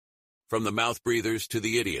From the mouth breathers to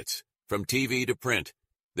the idiots, from TV to print,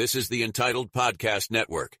 this is the Entitled Podcast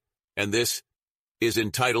Network, and this is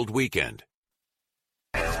Entitled Weekend.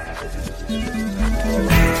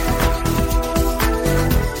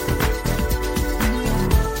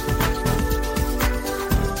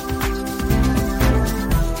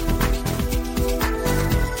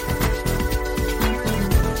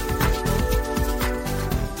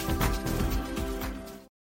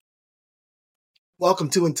 Welcome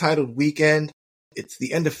to Entitled Weekend. It's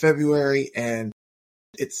the end of February, and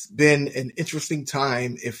it's been an interesting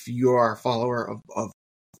time if you are a follower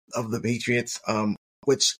of the Patriots,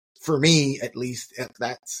 which for me, at least,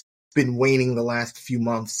 that's been waning the last few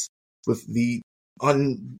months with the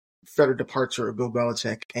unfettered departure of Bill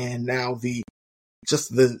Belichick, and now the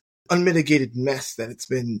unmitigated mess that it's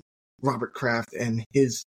been Robert Kraft and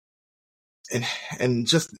his and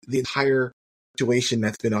just the entire situation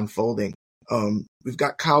that's been unfolding. We've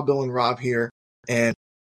got Kyle, Bill, and Rob here, and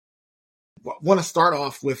want to start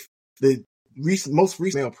off with the most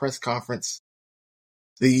recent press conference.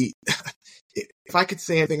 If I could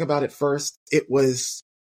say anything about it first, it was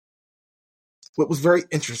very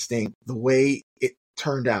interesting the way it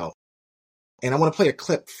turned out. And I want to play a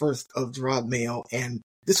clip first of Gerard Mayo, and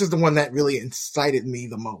this is the one that really incited me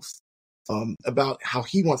the most, about how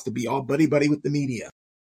he wants to be all buddy-buddy with the media.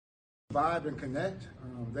 Vibe and connect.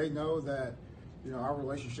 They know that, our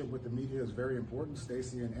relationship with the media is very important.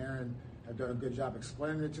 Stacey and Aaron have done a good job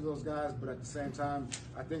explaining it to those guys, but at the same time,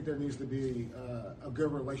 I think there needs to be a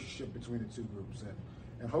good relationship between the two groups.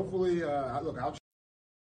 And hopefully, there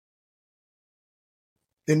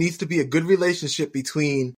needs to be a good relationship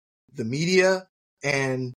between the media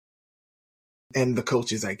and the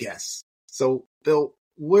coaches, I guess. So, Bill,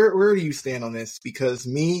 where do you stand on this? Because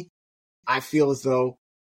I feel as though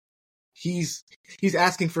he's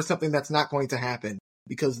asking for something that's not going to happen,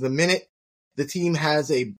 because the minute the team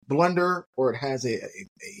has a blunder or it has a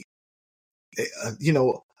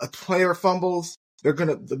player fumbles,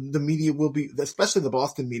 the media will be, especially the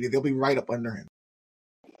Boston media, they'll be right up under him.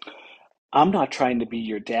 I'm not trying to be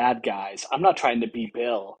your dad, guys. I'm not trying to be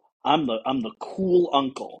Bill. I'm the cool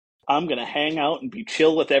uncle. I'm going to hang out and be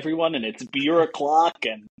chill with everyone, and it's beer o'clock,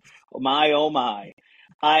 and oh my.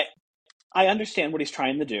 I understand what he's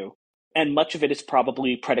trying to do. And much of it is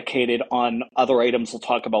probably predicated on other items we'll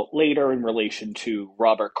talk about later in relation to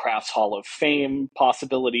Robert Kraft's Hall of Fame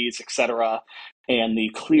possibilities, etc., and the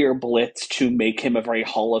clear blitz to make him a very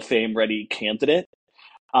Hall of Fame ready candidate.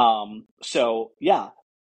 So, yeah,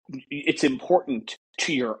 it's important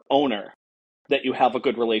to your owner that you have a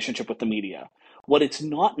good relationship with the media. What it's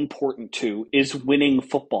not important to is winning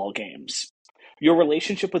football games. Your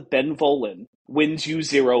relationship with Ben Volen wins you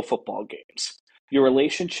 0 football games. Your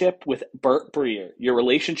relationship with Bert Breer, your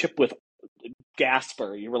relationship with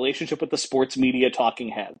Gasper, your relationship with the sports media talking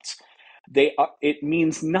heads, it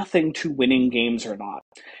means nothing to winning games or not.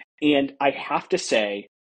 And I have to say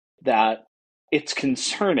that it's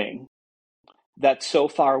concerning that so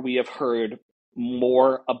far we have heard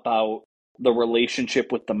more about the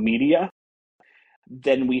relationship with the media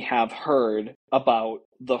than we have heard about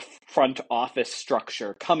the front office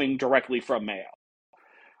structure coming directly from Mayo.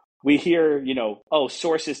 We hear,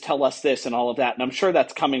 sources tell us this and all of that, and I'm sure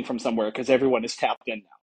that's coming from somewhere because everyone is tapped in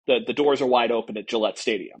now. The doors are wide open at Gillette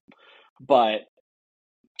Stadium. But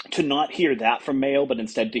to not hear that from Mayo, but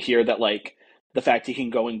instead to hear that, like, the fact he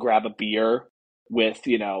can go and grab a beer with,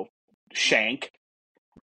 Shank,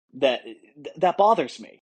 that bothers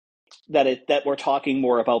me. That we're talking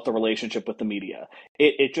more about the relationship with the media.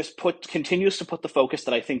 It just continues to put the focus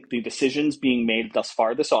that I think the decisions being made thus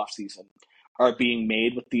far this offseason are being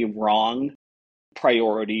made with the wrong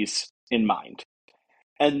priorities in mind.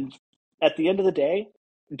 And at the end of the day,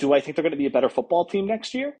 do I think they're going to be a better football team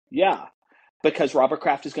next year? Yeah, because Robert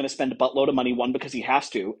Kraft is going to spend a buttload of money, 1, because he has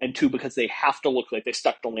to, and 2, because they have to look like they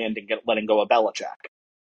stuck the landing letting go of Belichick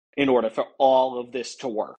in order for all of this to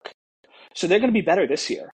work. So they're going to be better this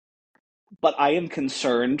year. But I am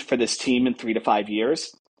concerned for this team in 3 to 5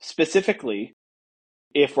 years, specifically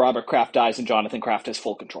if Robert Kraft dies and Jonathan Kraft has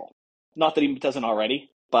full control. Not that he doesn't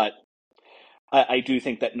already, but I do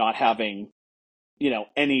think that not having,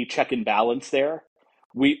 any check and balance there,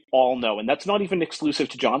 we all know, and that's not even exclusive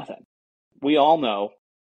to Jonathan. We all know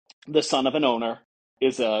the son of an owner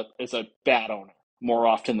is a bad owner more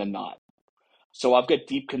often than not. So I've got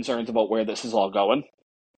deep concerns about where this is all going.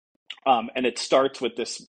 And it starts with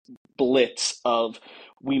this blitz of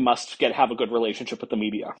we must have a good relationship with the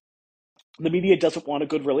media. The media doesn't want a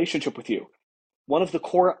good relationship with you.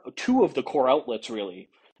 Two of the core outlets, really,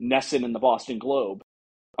 Nesson and the Boston Globe,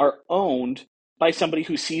 are owned by somebody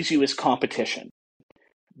who sees you as competition.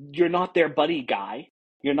 You're not their buddy guy.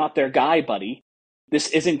 You're not their guy buddy. This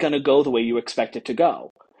isn't going to go the way you expect it to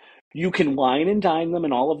go. You can wine and dine them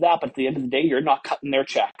and all of that, but at the end of the day, you're not cutting their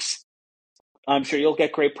checks. I'm sure you'll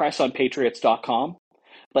get great press on Patriots.com,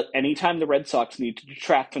 but anytime the Red Sox need to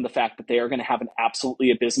detract from the fact that they are going to have an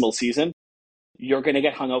absolutely abysmal season, you're going to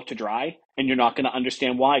get hung out to dry, and you're not going to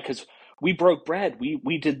understand why, because we broke bread.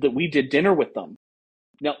 We did dinner with them.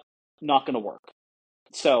 No, not going to work.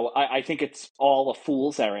 So I think it's all a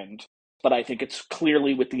fool's errand, but I think it's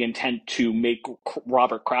clearly with the intent to make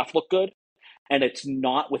Robert Kraft look good, and it's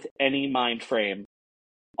not with any mind frame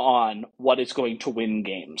on what is going to win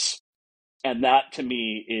games. And that, to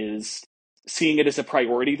me, is seeing it as a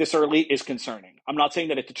priority this early is concerning. I'm not saying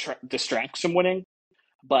that it distracts from winning,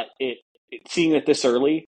 but seeing it this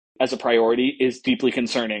early as a priority is deeply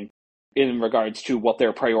concerning in regards to what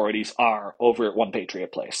their priorities are over at One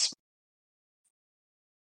Patriot Place.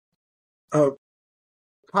 Kyle,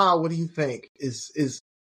 what do you think?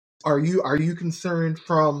 Are you concerned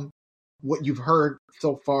from what you've heard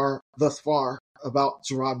thus far about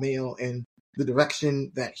Jerod Mayo and the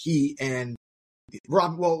direction that he and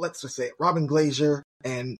let's just say it, Robin Glazier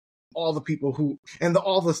and all the people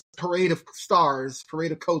all the parade of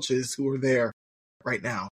coaches who are there right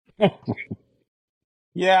now?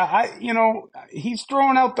 Yeah, he's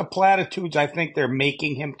throwing out the platitudes I think they're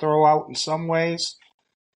making him throw out in some ways.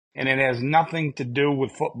 And it has nothing to do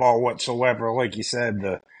with football whatsoever. Like you said,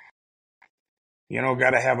 got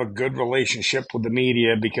to have a good relationship with the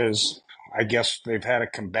media because I guess they've had a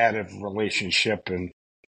combative relationship. And,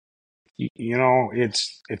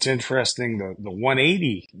 it's interesting the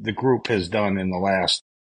 180 the group has done in the last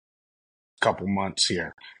couple months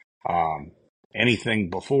here. Anything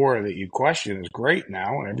before that you question is great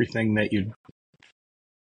now, and everything that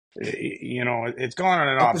it's gone in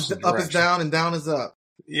an opposite direction. Up is down and down is up.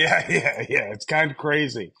 Yeah. It's kind of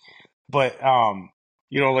crazy. But,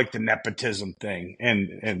 like the nepotism thing.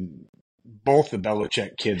 And both the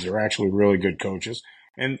Belichick kids are actually really good coaches.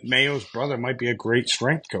 And Mayo's brother might be a great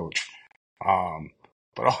strength coach.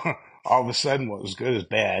 But all of a sudden what was good is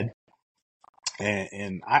bad.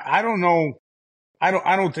 And I don't know. I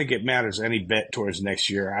don't think it matters any bit towards next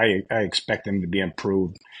year. I expect them to be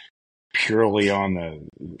improved purely on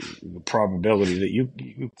the probability that you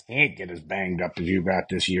can't get as banged up as you got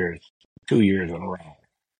this year, 2 years in a row.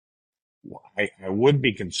 I would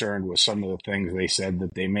be concerned with some of the things they said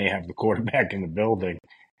that they may have the quarterback in the building,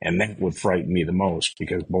 and that would frighten me the most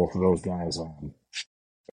because both of those guys,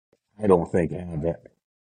 I don't think have it.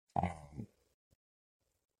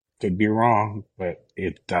 Could be wrong, but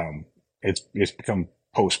it's become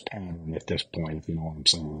post-pattern at this point, if you know what I'm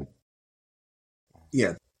saying.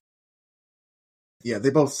 Yeah,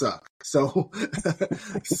 they both suck. So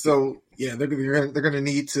yeah, they're going to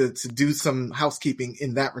need to do some housekeeping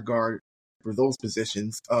in that regard for those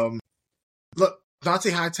positions. Look,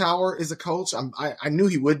 Dante Hightower is a coach. I knew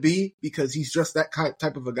he would be because he's just that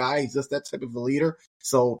type of a guy. He's just that type of a leader.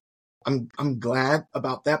 So I'm glad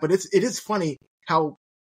about that. But it is funny how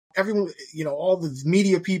everyone, all the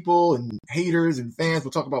media people and haters and fans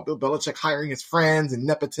will talk about Bill Belichick hiring his friends and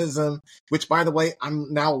nepotism, which, by the way,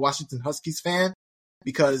 I'm now a Washington Huskies fan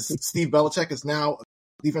because Steve Belichick is now a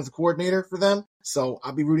defensive coordinator for them. So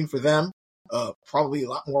I'll be rooting for them probably a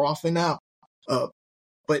lot more often now.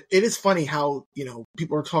 But it is funny how,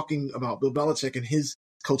 people are talking about Bill Belichick and his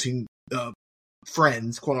coaching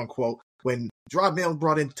friends, quote unquote, when Jerod Mayo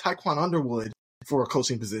brought in Taekwon Underwood for a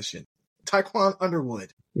coaching position. Taekwon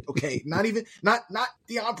Underwood. Okay. not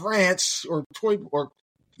Deion Branch or Toy or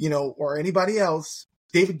anybody else.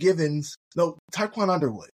 David Givens. No, Taekwon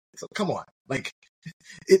Underwood. So come on. Like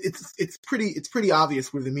it's pretty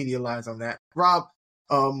obvious where the media lies on that. Rob,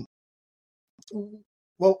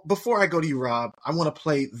 well, before I go to you, Rob, I want to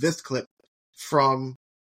play this clip from,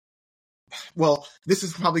 this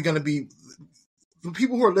is probably going to be, the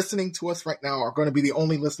people who are listening to us right now are going to be the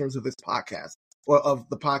only listeners of this podcast, or of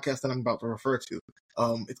the podcast that I'm about to refer to.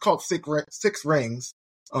 It's called Six Rings.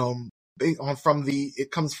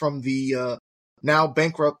 It comes from the now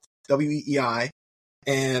bankrupt WEEI,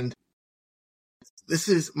 and this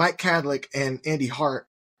is Mike Kadlick and Andy Hart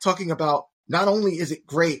talking about not only is it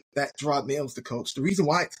great that Jerod Mayo's the coach, the reason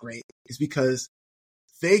why it's great is because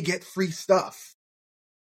they get free stuff.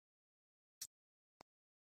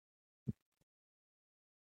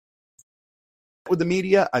 With the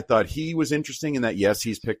media, I thought he was interesting in that, yes,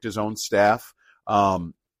 he's picked his own staff.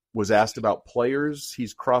 Was asked about players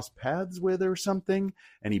he's crossed paths with or something,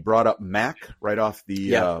 and he brought up Mac right off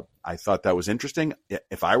the I thought that was interesting.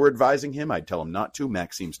 If I were advising him, I'd tell him not to.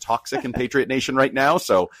 Mac seems toxic in Patriot Nation right now.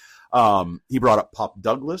 So he brought up Pop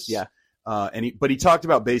Douglas. Yeah. But he talked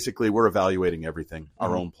about basically we're evaluating everything,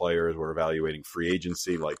 our own players, we're evaluating free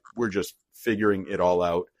agency, like we're just figuring it all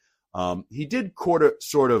out. He did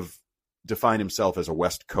sort of define himself as a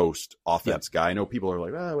West Coast offense guy. I know people are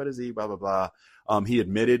like, what is he, blah, blah, blah. He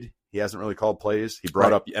admitted he hasn't really called plays. He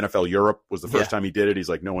brought up NFL Europe was the first time he did it. He's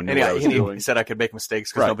like, no one knew what I was doing. He said I could make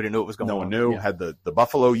mistakes because nobody knew what was going on. No one knew. Had the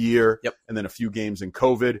Buffalo year Yep. and then a few games in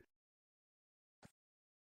COVID.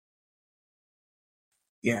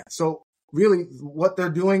 Yeah. So really what they're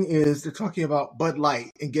doing is they're talking about Bud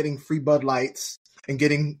Light and getting free Bud Lights and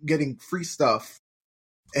getting free stuff.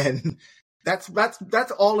 And that's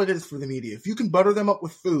all it is for the media. If you can butter them up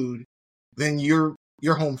with food, then you're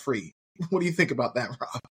home free. What do you think about that,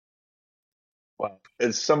 Rob? Well,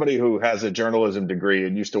 as somebody who has a journalism degree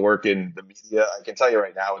and used to work in the media, I can tell you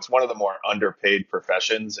right now, it's one of the more underpaid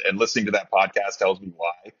professions. And listening to that podcast tells me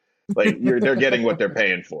why. Like they're getting what they're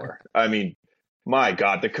paying for. I mean, my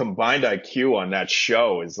God, the combined IQ on that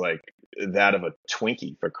show is like that of a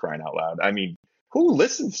Twinkie, for crying out loud. I mean, who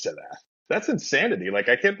listens to that? That's insanity. Like,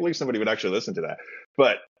 I can't believe somebody would actually listen to that.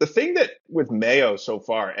 But the thing that with Mayo so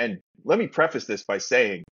far, and let me preface this by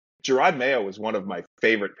saying, Gerard Mayo was one of my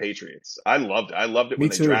favorite Patriots. I loved it when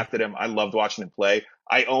they drafted him. I loved watching him play.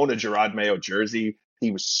 I own a Gerard Mayo jersey.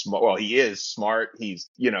 He was smart. Well, he is smart. He's,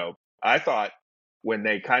 I thought when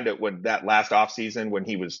that last offseason, when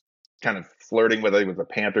he was kind of flirting with the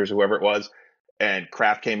Panthers, whoever it was, and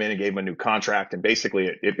Kraft came in and gave him a new contract, and basically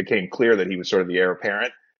it became clear that he was sort of the heir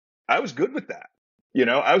apparent. I was good with that.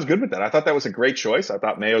 I was good with that. I thought that was a great choice. I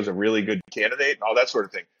thought Mayo's a really good candidate and all that sort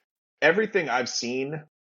of thing. Everything I've seen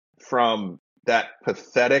from that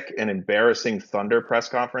pathetic and embarrassing Thunder press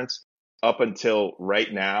conference up until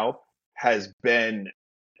right now has been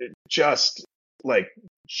just like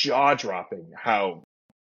jaw-dropping how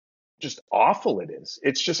just awful it is.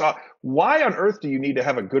 It's just, why on earth do you need to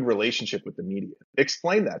have a good relationship with the media?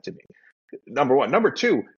 Explain that to me. Number one. Number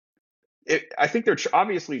two, I think they're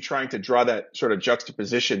obviously trying to draw that sort of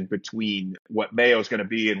juxtaposition between what Mayo's going to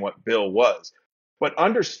be and what Bill was. But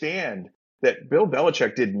understand that Bill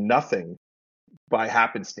Belichick did nothing by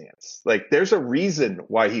happenstance. Like, there's a reason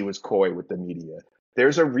why he was coy with the media.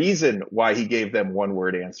 There's a reason why he gave them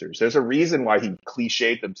one-word answers. There's a reason why he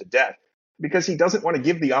cliched them to death, because he doesn't want to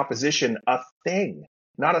give the opposition a thing,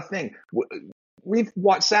 not a thing. We've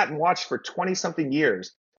sat and watched for 20-something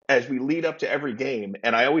years as we lead up to every game,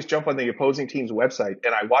 and I always jump on the opposing team's website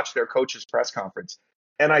and I watch their coach's press conference,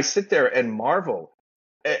 and I sit there and marvel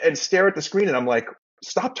and stare at the screen, and I'm like,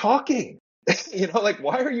 stop talking. Like,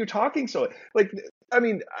 why are you talking so? Like, I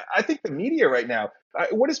mean, I think the media right now,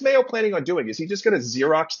 what is Mayo planning on doing? Is he just going to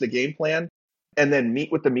Xerox the game plan and then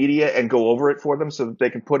meet with the media and go over it for them so that they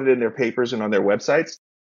can put it in their papers and on their websites?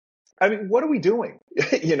 I mean, what are we doing?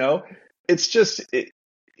 It's just,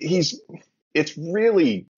 it's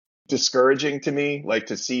really discouraging to me, like,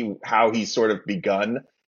 to see how he's sort of begun.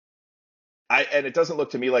 And it doesn't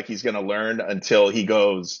look to me like he's going to learn until he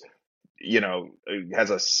goes, has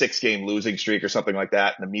a 6-game losing streak or something like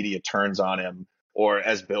that, and the media turns on him. Or,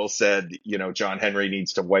 as Bill said, John Henry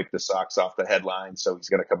needs to wipe the socks off the headline, so he's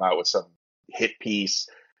going to come out with some hit piece.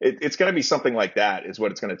 It's going to be something like that is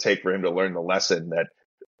what it's going to take for him to learn the lesson that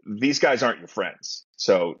these guys aren't your friends.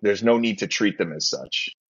 So there's no need to treat them as such.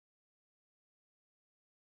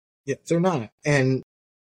 Yeah, they're not. And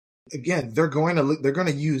again, they're going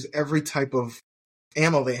to use every type of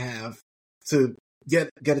ammo they have to get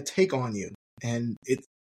a take on you. And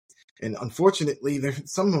unfortunately,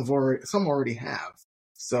 some already have.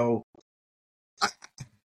 So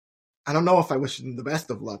I don't know if I wish him the best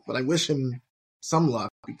of luck, but I wish him some luck,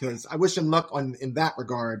 because I wish him luck in that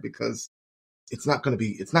regard, because it's not going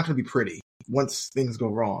to be pretty once things go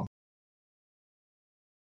wrong.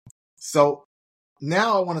 So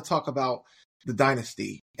now I want to talk about the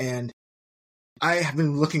Dynasty, and I have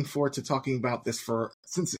been looking forward to talking about this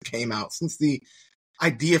since it came out, since the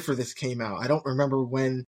idea for this came out. I don't remember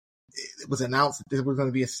when it was announced that there was going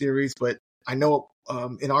to be a series, but I know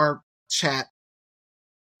in our chat,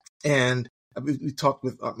 and we talked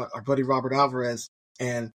with our buddy Robert Alvarez,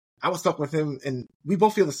 and I was talking with him, and we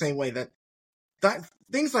both feel the same way, that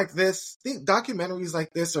things like this, documentaries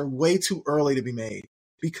like this, are way too early to be made,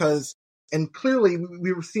 because, and clearly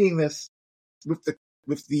we were seeing this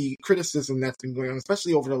with the criticism that's been going on,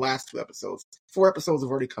 especially over the last 2 episodes. 4 episodes have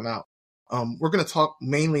already come out. We're going to talk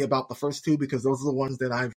mainly about the first 2, because those are the ones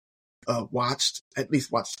that I've at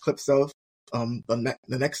least watched clips of. The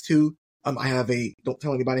next 2, don't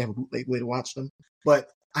tell anybody, I have a bootleg way to watch them, but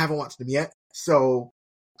I haven't watched them yet. So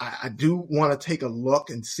I do want to take a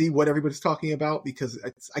look and see what everybody's talking about, because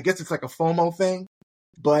I guess it's like a FOMO thing.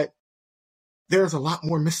 But there's a lot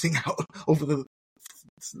more missing out over the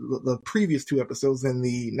previous 2 episodes than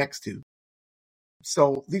the next 2.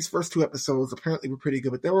 So these first 2 episodes apparently were pretty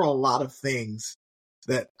good, but there were a lot of things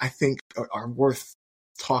that I think are worth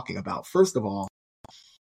talking about. First of all,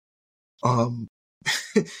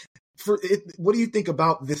 what do you think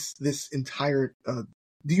about this entire?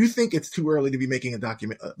 Do you think it's too early to be making a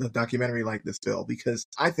documentary like this, Bill? Because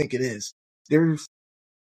I think it is. There's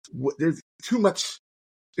too much.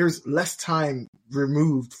 There's less time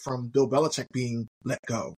removed from Bill Belichick being let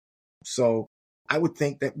go. So I would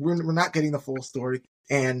think that we're not getting the full story.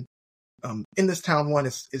 And In This Town 1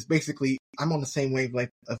 is basically, I'm on the same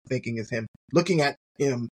wavelength of thinking as him. Looking at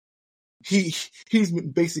him, he's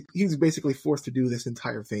basically forced to do this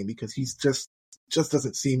entire thing because he's just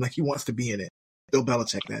doesn't seem like he wants to be in it. Bill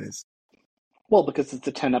Belichick, that is. Well, because it's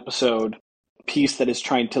a 10-episode piece that is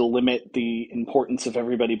trying to limit the importance of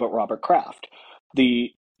everybody but Robert Kraft.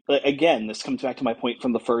 Again, this comes back to my point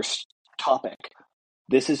from the first topic.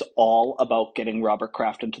 This is all about getting Robert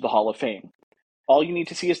Kraft into the Hall of Fame. All you need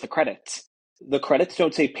to see is the credits. The credits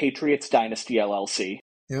don't say Patriots Dynasty LLC.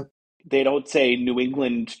 Yep. They don't say New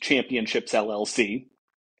England Championships LLC.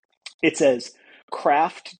 It says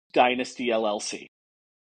Kraft Dynasty LLC.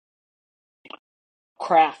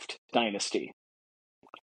 Kraft Dynasty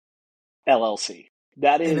LLC.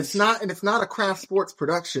 That is, and it's not a Kraft Sports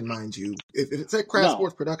production, mind you. If it said Kraft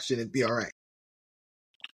Sports production, it'd be all right.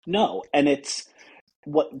 No, and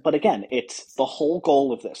but again, it's the whole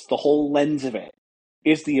goal of this, the whole lens of it,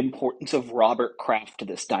 is the importance of Robert Kraft to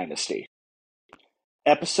this dynasty.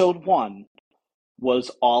 Episode 1 was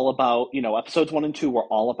all about, episodes 1 and 2 were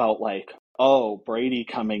all about Brady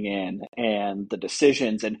coming in and the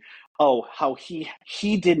decisions and how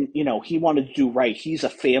he didn't, he wanted to do right. He's a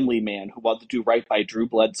family man who wanted to do right by Drew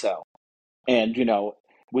Bledsoe and,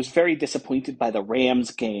 was very disappointed by the Rams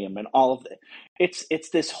game and all of it. It's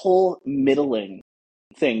this whole middling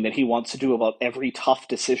thing that he wants to do about every tough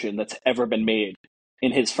decision that's ever been made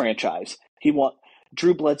in his franchise.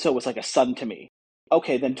 Drew Bledsoe was like a son to me.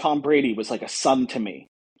 Okay, then Tom Brady was like a son to me.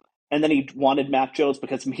 And then he wanted Mac Jones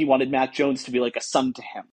because he wanted Mac Jones to be like a son to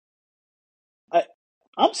him.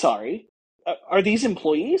 I'm sorry. Are these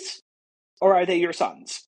employees? Or are they your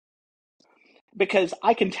sons? Because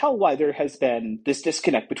I can tell why there has been this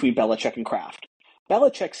disconnect between Belichick and Kraft.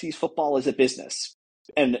 Belichick sees football as a business,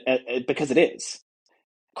 and because it is.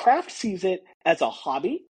 Kraft sees it as a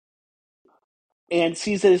hobby and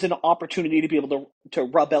sees it as an opportunity to be able to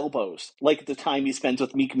rub elbows, like the time he spends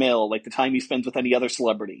with Meek Mill, like the time he spends with any other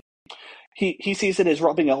celebrity. He sees it as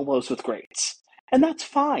rubbing elbows with greats. And that's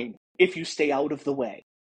fine if you stay out of the way.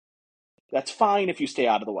 That's fine if you stay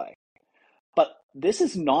out of the way. But this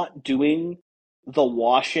is not doing the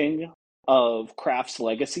washing of Kraft's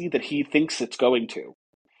legacy that he thinks it's going to.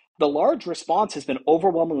 The large response has been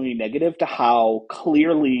overwhelmingly negative to how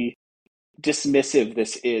clearly dismissive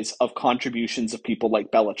this is of contributions of people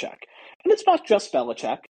like Belichick. And it's not just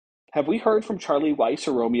Belichick. Have we heard from Charlie Weiss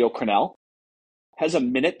or Romeo Crennel? Has a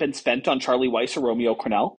minute been spent on Charlie Weiss or Romeo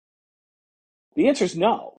Crennel? The answer is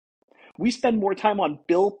no. We spend more time on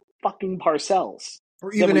Bill fucking Parcells.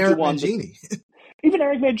 Or even Eric Mangini. Even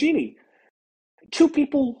Eric Mangini. 2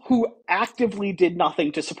 people who actively did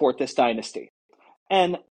nothing to support this dynasty.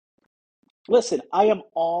 And listen, you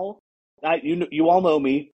all know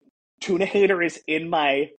me. Tuna hater is in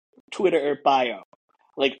my Twitter bio.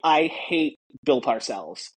 I hate Bill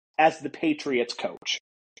Parcells as the Patriots coach.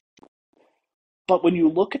 But when you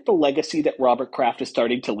look at the legacy that Robert Kraft is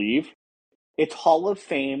starting to leave, it's Hall of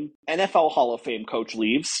Fame, NFL Hall of Fame coach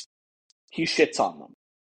leaves, he shits on them.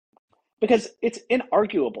 Because it's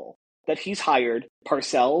inarguable that he's hired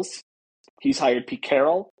Parcells, he's hired Pete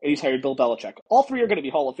Carroll, and he's hired Bill Belichick. All 3 are going to be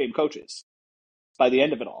Hall of Fame coaches by the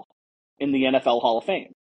end of it all in the NFL Hall of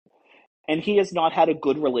Fame. And he has not had a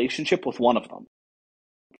good relationship with one of them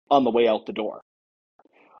on the way out the door.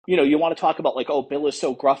 You want to talk about Bill is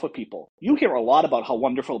so gruff with people. You hear a lot about how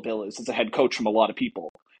wonderful Bill is as a head coach from a lot of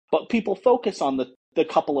people. But people focus on the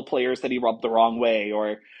couple of players that he rubbed the wrong way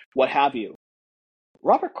or what have you.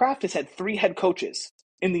 Robert Kraft has had 3 head coaches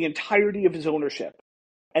in the entirety of his ownership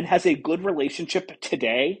and has a good relationship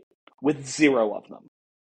today with 0 of them.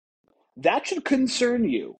 That should concern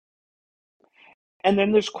you. And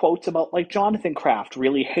then there's quotes about Jonathan Kraft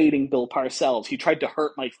really hating Bill Parcells. He tried to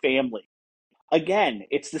hurt my family. Again,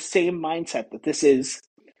 it's the same mindset that this is,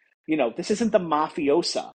 this isn't the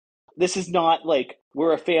mafiosa. This is not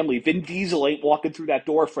we're a family. Vin Diesel ain't walking through that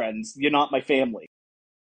door, friends. You're not my family.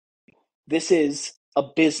 This is a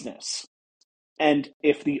business. And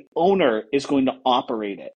if the owner is going to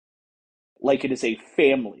operate it like it is a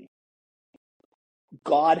family,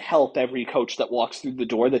 God help every coach that walks through the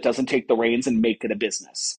door that doesn't take the reins and make it a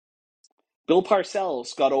business. Bill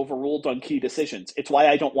Parcells got overruled on key decisions. It's why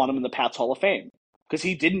I don't want him in the Pats Hall of Fame, because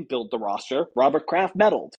he didn't build the roster. Robert Kraft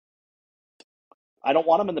meddled. I don't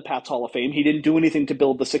want him in the Pats Hall of Fame. He didn't do anything to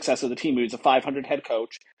build the success of the team. He was a 500 head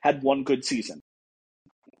coach, had one good season.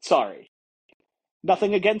 Sorry.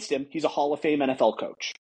 Nothing against him. He's a Hall of Fame NFL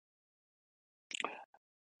coach.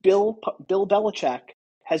 Bill Belichick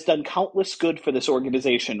has done countless good for this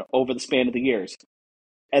organization over the span of the years.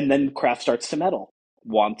 And then Kraft starts to meddle.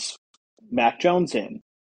 Wants Mac Jones in.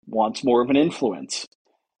 Wants more of an influence.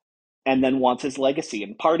 And then wants his legacy.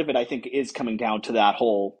 And part of it, I think, is coming down to that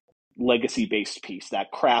whole legacy-based piece,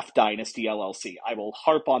 that Kraft Dynasty LLC. I will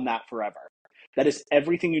harp on that forever. That is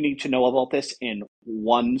everything you need to know about this in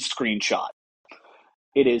one screenshot.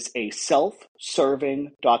 It is a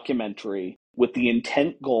self-serving documentary with the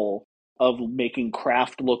intent goal of making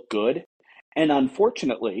Kraft look good. And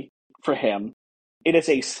unfortunately for him, it is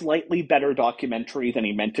a slightly better documentary than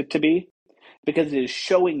he meant it to be, because it is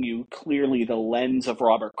showing you clearly the lens of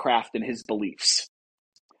Robert Kraft and his beliefs,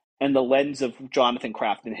 and the lens of Jonathan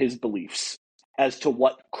Kraft and his beliefs as to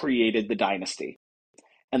what created the dynasty.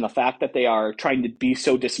 And the fact that they are trying to be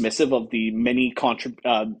so dismissive of the many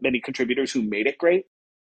contributors who made it great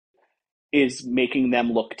is making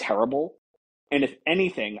them look terrible. And if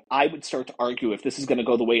anything, I would start to argue, if this is going to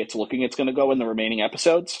go the way it's looking it's going to go in the remaining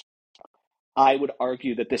episodes, I would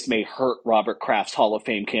argue that this may hurt Robert Kraft's Hall of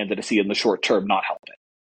Fame candidacy in the short term, not help it.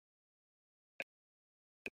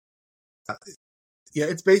 Yeah,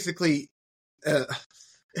 it's basically,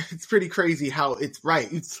 it's pretty crazy how it's right.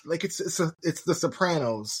 It's like it's The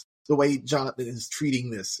Sopranos, the way Jonathan is treating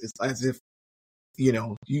this. It's as if, you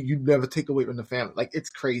never take away from the family. Like, it's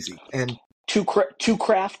crazy. And too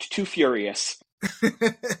Kraft, too furious.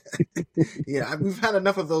 Yeah, we've had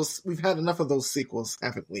enough of those. We've had enough of those sequels,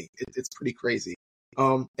 haven't we? It's pretty crazy.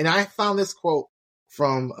 And I found this quote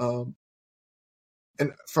from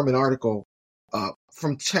an article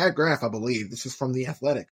from Chad Graff, I believe. This is from The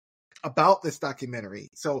Athletic, about this documentary.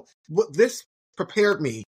 So what this prepared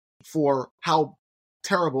me for how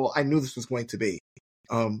terrible I knew this was going to be.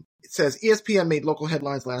 It says ESPN made local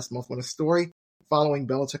headlines last month when a story following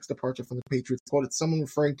Belichick's departure from the Patriots quoted someone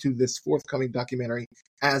referring to this forthcoming documentary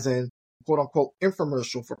as an quote-unquote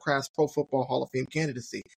infomercial for Kraft's Pro Football Hall of Fame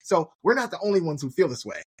candidacy. So we're not the only ones who feel this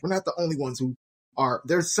way. We're not the only ones who are.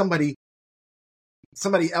 There's somebody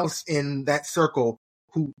else in that circle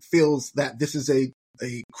who feels that this is a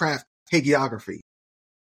Kraft hagiography.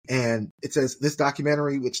 And it says this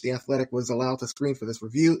documentary, which The Athletic was allowed to screen for this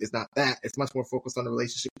review, is not that. It's much more focused on the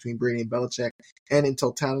relationship between Brady and Belichick. And in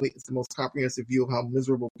totality, it's the most comprehensive view of how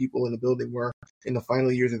miserable people in the building were in the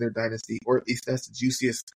final years of their dynasty, or at least that's the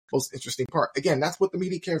juiciest, most interesting part. Again, that's what the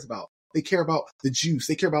media cares about. They care about the juice.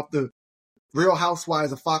 They care about the Real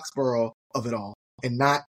Housewives of Foxborough of it all, and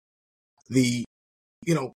not the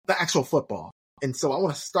actual football. And so I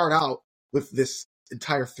want to start out with this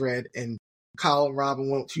entire thread, and Kyle and Rob, I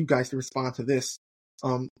want you guys to respond to this.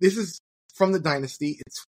 This is from the Dynasty.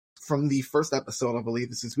 It's from the first episode, I believe.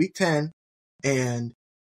 This is week 10. And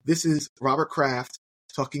this is Robert Kraft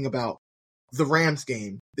talking about the Rams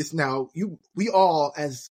game. We all,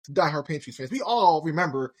 as diehard Patriots fans, we all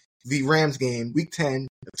remember the Rams game, week 10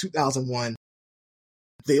 of 2001.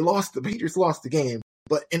 The Patriots lost the game,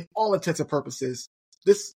 but in all intents and purposes,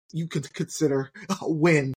 this you could consider a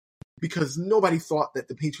win, because nobody thought that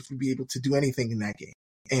the Patriots would be able to do anything in that game.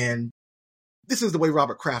 And this is the way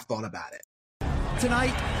Robert Kraft thought about it.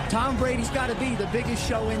 Tonight, Tom Brady's got to be the biggest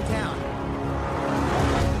show in town.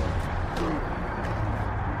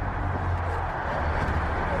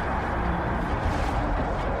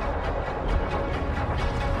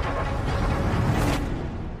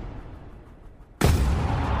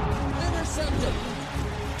 Intercepted.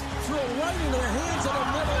 Throw right into the hands of a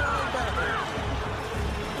middle linebacker.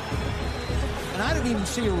 And I didn't even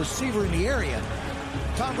see a receiver in the area.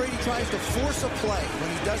 Tom Brady tries to force a play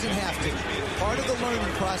when he doesn't have to. Part of the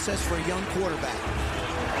learning process for a young quarterback.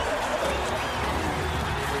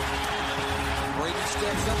 Brady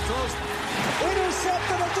steps up, throws.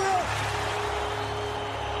 Intercepted again.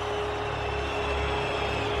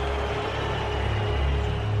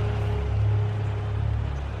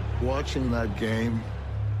 Watching that game,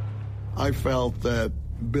 I felt that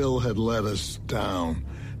Bill had let us down.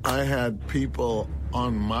 I had people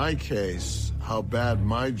on my case, how bad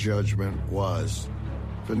my judgment was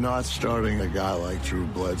for not starting a guy like Drew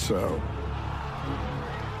Bledsoe.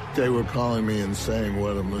 They were calling me and saying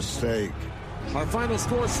what a mistake. Our final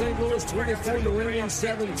score, St. Louis 24, New England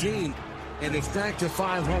 17. And it's back to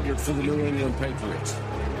 500 for the New England Patriots.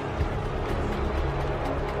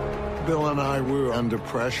 Bill and I, we were under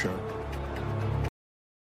pressure.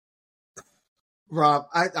 Rob,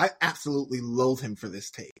 I absolutely loathe him for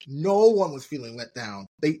this take. No one was feeling let down.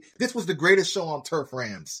 This was the greatest show on turf,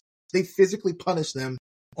 Rams. They physically punished them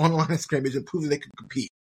on line of scrimmage and proved that they could compete.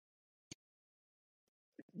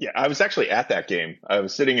 Yeah, I was actually at that game. I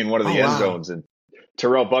was sitting in one of the end zones, and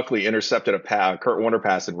Terrell Buckley intercepted a Kurt Warner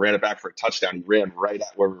pass and ran it back for a touchdown. He ran right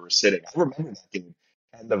at where we were sitting. I remember that game.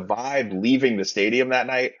 And the vibe leaving the stadium that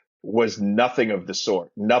night was nothing of the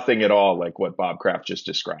sort. Nothing at all like what Bob Kraft just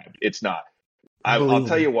described. It's not. I'll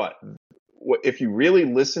tell you what, if you really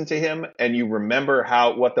listen to him and you remember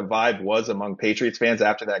what the vibe was among Patriots fans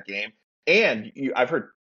after that game, and I've heard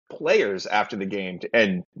players after the game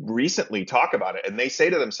and recently talk about it, and they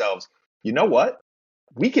say to themselves, you know what?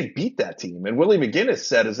 We could beat that team. And Willie McGinnis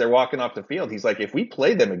said as they're walking off the field, he's like, if we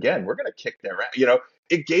play them again, we're going to kick their ass.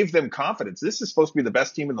 It gave them confidence. This is supposed to be the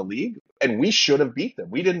best team in the league, and we should have beat them.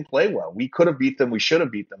 We didn't play well. We could have beat them. We should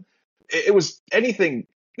have beat them. It was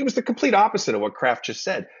the complete opposite of what Kraft just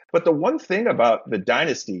said. But the one thing about the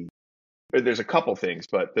Dynasty, there's a couple things,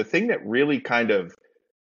 but the thing that really kind of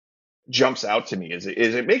jumps out to me is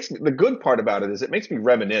it makes me, the good part about it is it makes me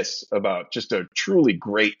reminisce about just a truly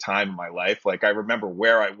great time in my life. Like I remember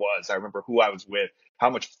where I was, I remember who I was with, how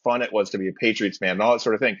much fun it was to be a Patriots fan and all that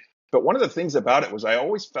sort of thing. But one of the things about it was I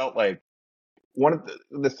always felt like one of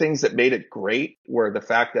the things that made it great were the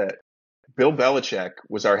fact that Bill Belichick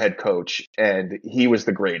was our head coach and he was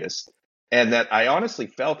the greatest. And that I honestly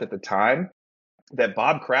felt at the time that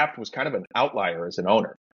Bob Kraft was kind of an outlier as an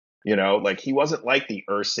owner. Like he wasn't like the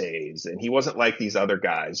Ursays and he wasn't like these other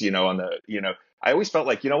guys, I always felt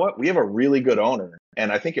like, you know what, we have a really good owner. And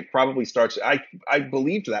I think it probably starts, I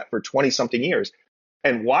believed that for 20 something years.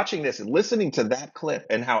 And watching this and listening to that clip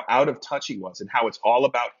and how out of touch he was and how it's all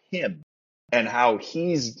about him and how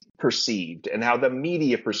he's perceived and how the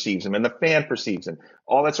media perceives him and the fan perceives him,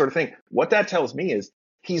 all that sort of thing. What that tells me is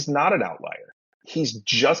he's not an outlier. He's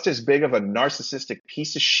just as big of a narcissistic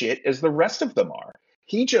piece of shit as the rest of them are.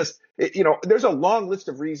 He just, there's a long list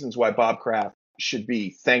of reasons why Bob Kraft should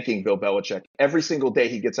be thanking Bill Belichick. Every single day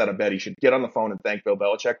he gets out of bed, he should get on the phone and thank Bill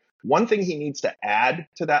Belichick. One thing he needs to add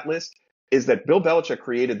to that list is that Bill Belichick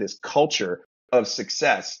created this culture of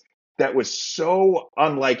success that was so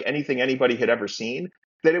unlike anything anybody had ever seen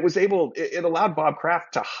that it allowed Bob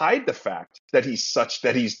Kraft to hide the fact that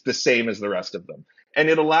he's the same as the rest of them. And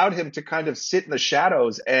it allowed him to kind of sit in the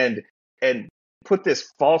shadows and put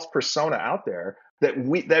this false persona out there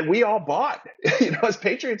that we all bought, as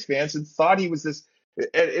Patriots fans, and thought he was this.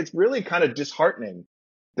 It's really kind of disheartening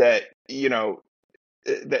that,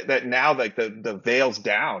 that now like the veil's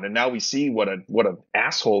down and now we see what an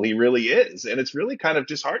asshole he really is. And it's really kind of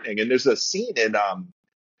disheartening. And there's a scene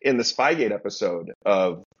in the Spygate episode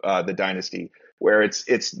of the Dynasty where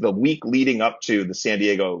it's the week leading up to the San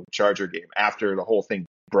Diego Charger game after the whole thing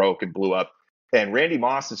broke and blew up. And Randy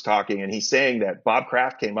Moss is talking and he's saying that Bob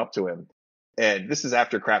Kraft came up to him. And this is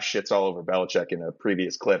after Kraft shits all over Belichick in a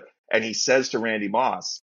previous clip. And he says to Randy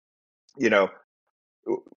Moss,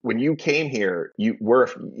 when you came here, the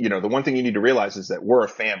one thing you need to realize is that we're a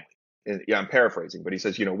family. And, I'm paraphrasing, but he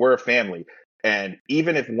says, we're a family. And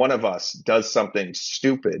even if one of us does something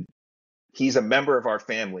stupid, he's a member of our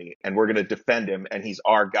family and we're going to defend him. And he's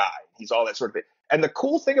our guy. He's all that sort of thing. And the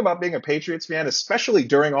cool thing about being a Patriots fan, especially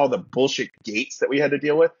during all the bullshit gates that we had to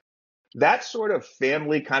deal with, that sort of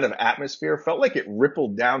family kind of atmosphere felt like it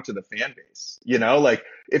rippled down to the fan base. Like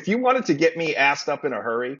if you wanted to get me assed up in a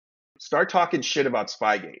hurry, start talking shit about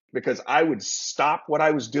Spygate, because I would stop what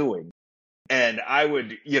I was doing and I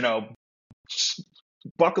would,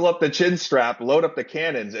 buckle up the chin strap, load up the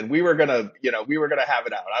cannons, and we were going to have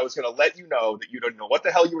it out. I was going to let you know that you don't know what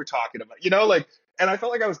the hell you were talking about, and I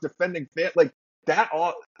felt like I was defending that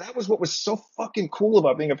was what was so fucking cool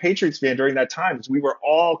about being a Patriots fan during that time, is we were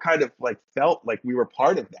all kind of like felt like we were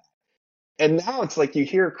part of that. And now it's like you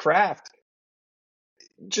hear Kraft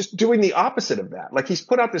just doing the opposite of that. Like he's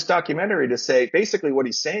put out this documentary to say basically what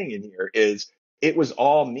he's saying in here is it was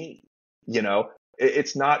all me.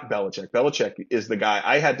 It's not Belichick. Belichick is the guy.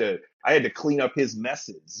 I had to clean up his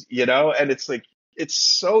messes, and it's like,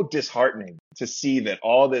 it's so disheartening to see that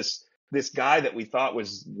all this guy that we thought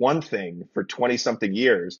was one thing for 20 something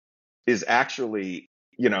years is actually,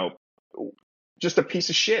 just a piece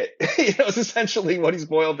of shit. It's essentially what he's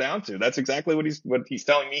boiled down to. That's exactly what he's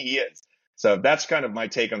telling me he is. So that's kind of my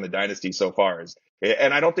take on the Dynasty so far.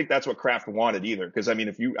 And I don't think that's what Kraft wanted either. Because I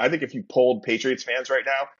think if you polled Patriots fans right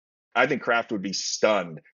now, I think Kraft would be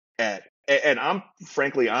stunned at And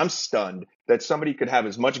I'm stunned that somebody could have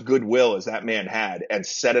as much goodwill as that man had and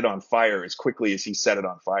set it on fire as quickly as he set it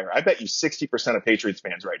on fire. I bet you 60% of Patriots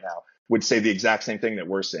fans right now would say the exact same thing that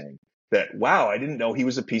we're saying. That, wow, I didn't know he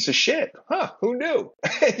was a piece of shit. Huh? Who knew?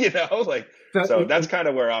 So that's kind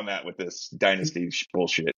of where I'm at with this dynasty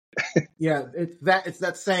bullshit. Yeah, it's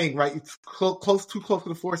that saying, right? It's too close to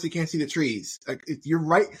the forest, you can't see the trees. Like, you're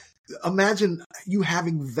right. Imagine you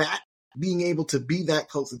having that, being able to be that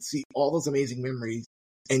close and see all those amazing memories,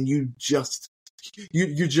 and you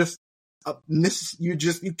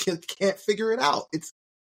can't figure it out. It's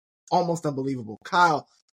almost unbelievable. Kyle,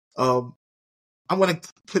 I want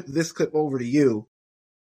to put this clip over to you.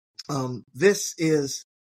 This is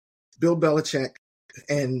Bill Belichick,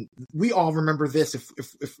 and we all remember this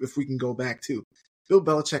if we can go back to Bill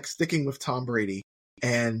Belichick sticking with Tom Brady,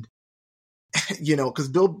 and because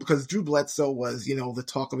Drew Bledsoe was the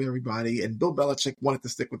talk of everybody, and Bill Belichick wanted to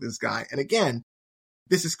stick with this guy. And again,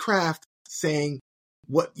 this is Kraft saying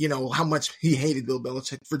how much he hated Bill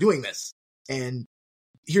Belichick for doing this. And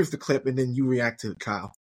here's the clip, and then you react to it,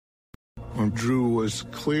 Kyle. When Drew was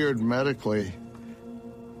cleared medically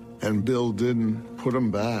and Bill didn't put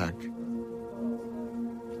him back,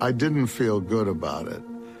 I didn't feel good about it,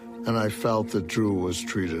 and I felt that Drew was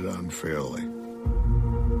treated unfairly.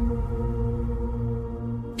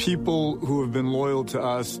 People who have been loyal to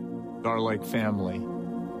us are like family.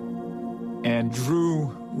 And Drew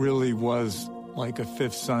really was like a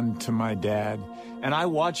fifth son to my dad. And I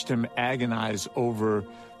watched him agonize over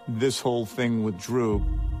this whole thing with Drew.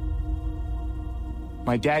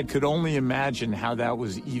 My dad could only imagine how that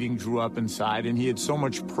was eating Drew up inside, and he had so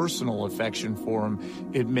much personal affection for him,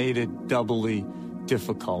 it made it doubly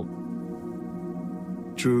difficult.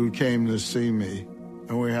 Drew came to see me,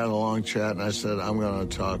 and we had a long chat, and I said, I'm going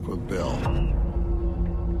to talk with Bill.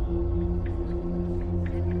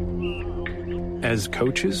 As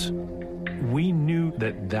coaches, we knew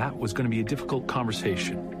that was going to be a difficult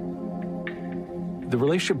conversation. The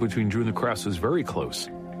relationship between Drew and the Krafts was very close.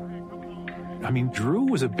 I mean, Drew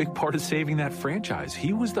was a big part of saving that franchise.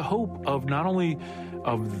 He was the hope of not only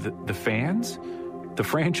of the fans, the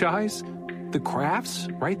franchise, the Krafts,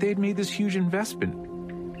 right? They had made this huge investment.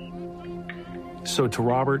 So to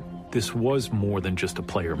Robert, this was more than just a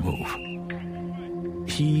player move.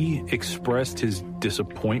 He expressed his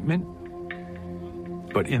disappointment,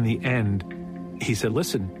 but in the end, he said,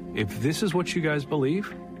 listen, if this is what you guys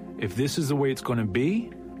believe, if this is the way it's going to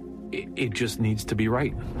be, it just needs to be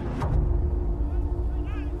right.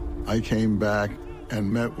 I came back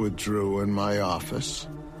and met with Drew in my office,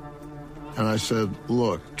 and I said,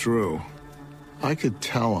 look, Drew, I could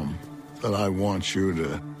tell him that I want you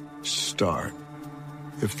to start.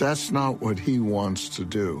 If that's not what he wants to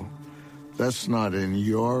do, that's not in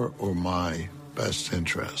your or my best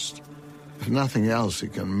interest. If nothing else, he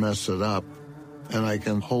can mess it up, and I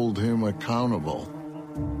can hold him accountable.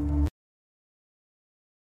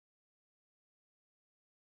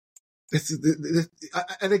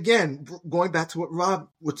 And again, going back to what Rob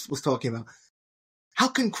was talking about, how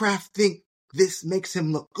can Kraft think this makes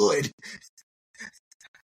him look good?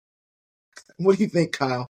 What do you think,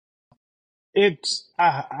 Kyle? It's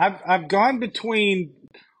I've gone between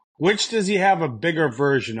which does he have a bigger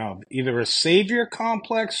version of, either a savior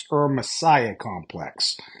complex or a messiah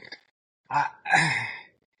complex.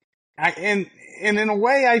 And in a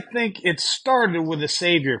way, I think it started with a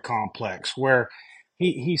savior complex where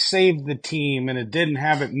he saved the team and it didn't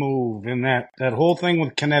have it move, and that whole thing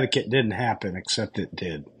with Connecticut didn't happen, except it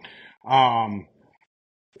did.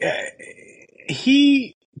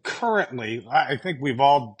 He currently, I think we've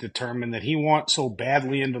all determined that he wants so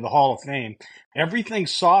badly into the Hall of Fame. Everything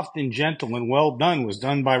soft and gentle and well done was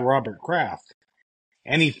done by Robert Kraft.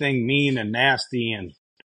 Anything mean and nasty and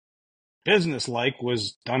businesslike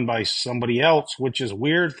was done by somebody else, which is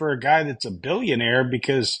weird for a guy that's a billionaire,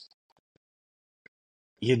 because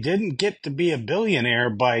you didn't get to be a billionaire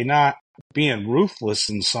by not being ruthless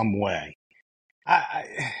in some way.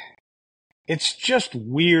 It's just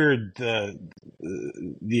weird,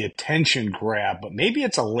 the attention grab, but maybe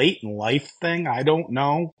it's a late in life thing. I don't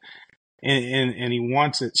know. And he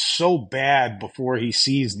wants it so bad before he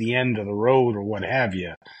sees the end of the road or what have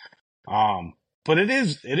you. But it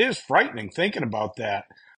is frightening thinking about that.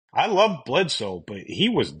 I love Bledsoe, but he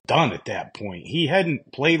was done at that point. He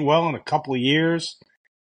hadn't played well in a couple of years.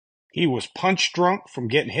 He was punch drunk from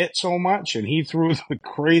getting hit so much, and he threw the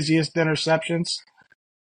craziest interceptions.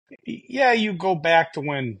 Yeah, you go back to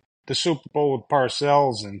when the Super Bowl with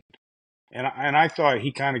Parcells, and I thought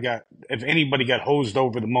he kind of got, if anybody got hosed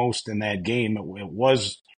over the most in that game, it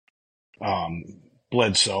was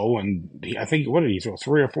Bledsoe, and I think, what did he throw,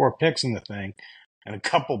 3 or 4 picks in the thing, and a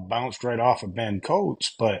couple bounced right off of Ben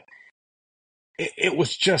Coates, but it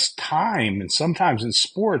was just time. And sometimes in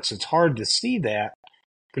sports, it's hard to see that,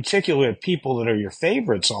 particularly with people that are your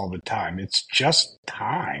favorites all the time. It's just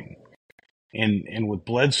time. And with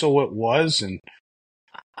Bledsoe, it was, and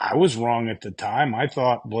I was wrong at the time. I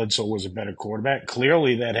thought Bledsoe was a better quarterback.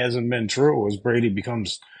 Clearly, that hasn't been true as Brady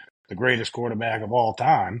becomes the greatest quarterback of all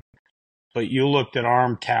time. But you looked at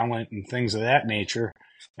arm talent and things of that nature,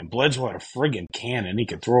 and Bledsoe had a friggin' cannon. He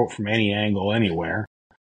could throw it from any angle, anywhere.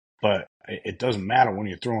 But it doesn't matter when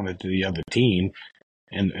you're throwing it to the other team.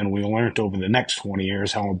 And we learned over the next 20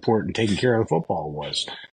 years how important taking care of the football was.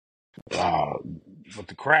 But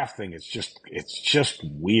the Kraft thing, it's just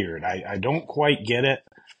weird. I don't quite get it,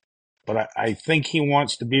 but I think he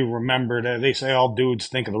wants to be remembered. They say all dudes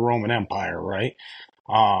think of the Roman Empire, right?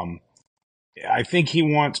 I think he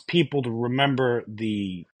wants people to remember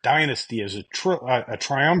the Dynasty as a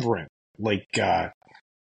triumvirate, like,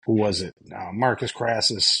 who was it? Marcus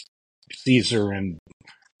Crassus, Caesar, and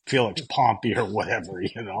Felix Pompey or whatever,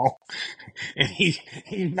 And he's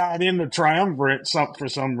not in the triumvirate for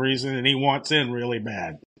some reason, and he wants in really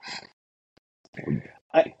bad.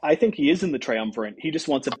 I think he is in the triumvirate. He just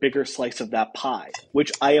wants a bigger slice of that pie,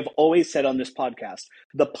 which I have always said on this podcast.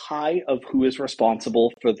 The pie of who is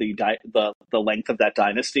responsible for the length of that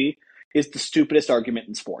dynasty is the stupidest argument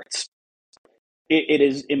in sports. It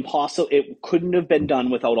is impossible. It couldn't have been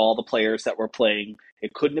done without all the players that were playing.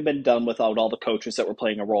 It couldn't have been done without all the coaches that were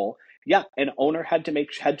playing a role. Yeah, an owner had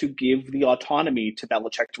to give the autonomy to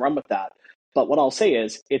Belichick to run with that. But what I'll say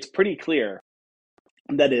is, it's pretty clear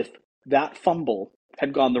that if that fumble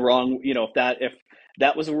had gone the wrong, if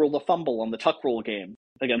that was a rule of fumble on the tuck rule game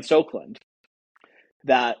against Oakland,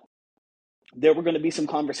 that there were going to be some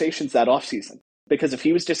conversations that offseason. Because if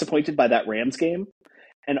he was disappointed by that Rams game,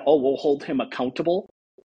 and we'll hold him accountable,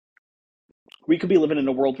 we could be living in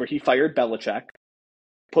a world where he fired Belichick,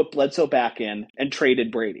 put Bledsoe back in, and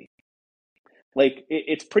traded Brady. Like,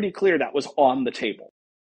 it's pretty clear that was on the table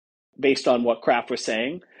based on what Kraft was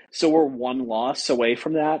saying. So we're one loss away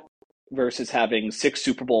from that versus having 6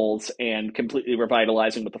 Super Bowls and completely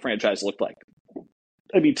revitalizing what the franchise looked like.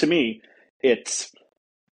 I mean, to me, it's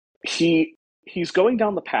he's going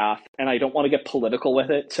down the path, and I don't want to get political with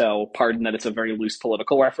it, so pardon that it's a very loose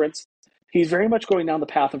political reference. He's very much going down the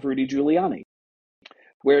path of Rudy Giuliani,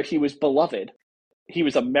 where he was beloved. He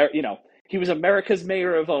was he was America's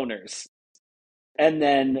mayor of owners. And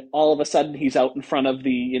then all of a sudden he's out in front of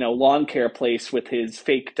the, lawn care place with his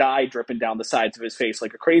fake dye dripping down the sides of his face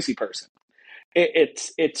like a crazy person.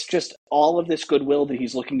 It's just all of this goodwill that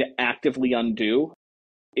he's looking to actively undo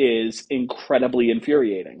is incredibly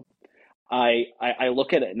infuriating. I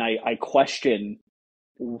look at it and I question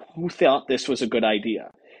who thought this was a good idea.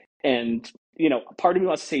 And, part of me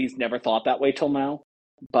wants to say he's never thought that way till now.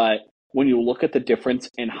 But when you look at the difference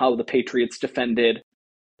in how the Patriots defended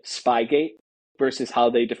Spygate versus how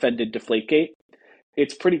they defended Deflategate,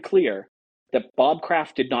 it's pretty clear that Bob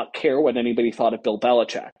Kraft did not care what anybody thought of Bill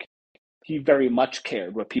Belichick. He very much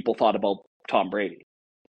cared what people thought about Tom Brady.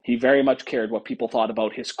 He very much cared what people thought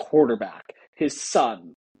about his quarterback, his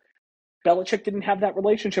son. Belichick didn't have that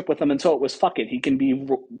relationship with him, and so it was fuck it.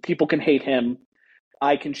 People can hate him.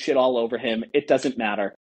 I can shit all over him. It doesn't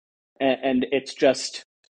matter. And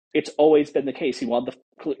it's always been the case. He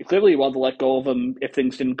clearly wanted to let go of him if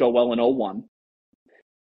things didn't go well in 2001.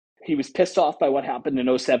 He was pissed off by what happened in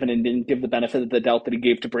 2007 and didn't give the benefit of the doubt that he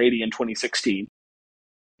gave to Brady in 2016.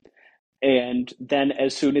 And then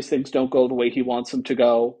as soon as things don't go the way he wants them to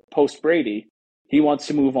go post-Brady, he wants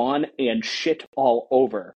to move on and shit all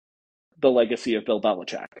over the legacy of Bill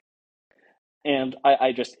Belichick. And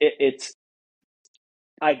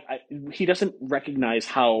he doesn't recognize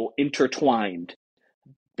how intertwined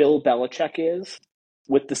Bill Belichick is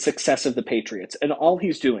with the success of the Patriots. And all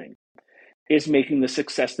he's doing is making the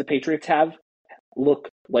success the Patriots have look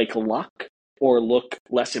like luck or look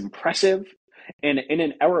less impressive. And in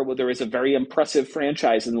an era where there is a very impressive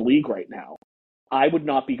franchise in the league right now, I would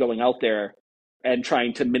not be going out there and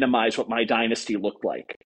trying to minimize what my dynasty looked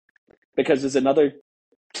like. Because there's another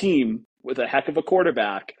team with a heck of a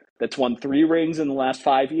quarterback that's won 3 rings in the last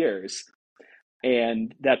 5 years,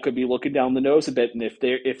 and that could be looking down the nose a bit. And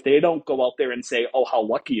if they don't go out there and say, oh, how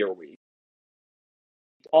lucky are we?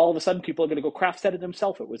 All of a sudden, people are going to go, Kraft said it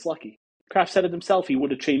himself. It was lucky. Kraft said it himself. He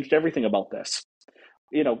would have changed everything about this.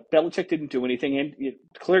 Belichick didn't do anything, and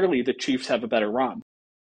clearly the Chiefs have a better run.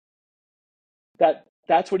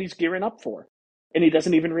 That's what he's gearing up for, and he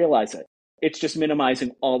doesn't even realize it. It's just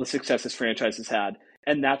minimizing all the success his franchise has had,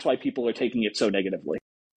 and that's why people are taking it so negatively.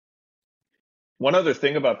 one other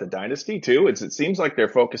thing about the Dynasty too is it seems like they're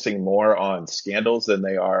focusing more on scandals than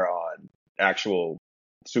they are on actual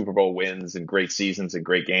Super Bowl wins and great seasons and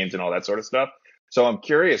great games and all that sort of stuff. So I'm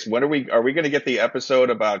curious, when are we going to get the episode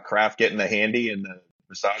about Kraft getting the handy in the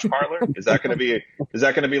massage parlor? Is that going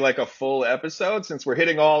to be like a full episode since we're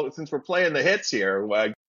playing the hits here?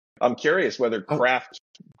 I'm curious whether Kraft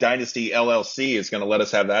Dynasty LLC is going to let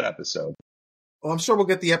us have that episode. Well, I'm sure we'll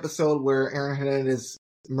get the episode where Aaron Hernandez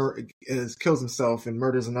kills himself and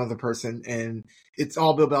murders another person, and it's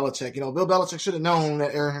all Bill Belichick. You know, Bill Belichick should have known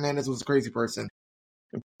that Aaron Hernandez was a crazy person.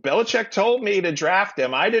 Belichick told me to draft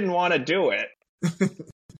him. I didn't want to do it.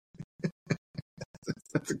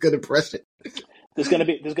 That's a good impression.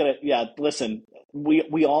 Listen,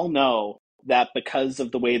 we all know that because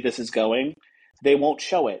of the way this is going, they won't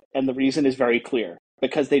show it. And the reason is very clear,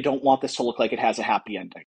 because they don't want this to look like it has a happy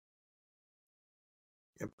ending.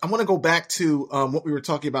 I want to go back to what we were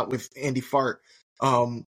talking about with Andy Fart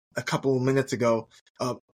a couple of minutes ago.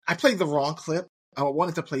 I played the wrong clip. I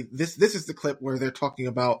wanted to play this. This is the clip where they're talking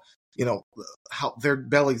about, you know, how their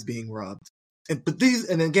belly's being rubbed.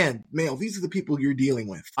 Again, Mail, these are the people you're dealing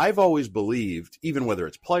with. I've always believed, even whether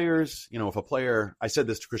it's players, you know, if a player, I said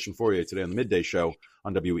this to Christian Fourier today on the midday show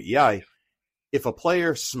on WEI, if a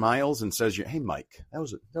player smiles and says, "Hey, Mike, that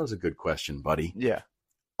was a good question, buddy." Yeah.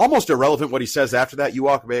 Almost irrelevant what he says after that. You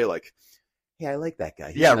walk away like, "Hey, I like that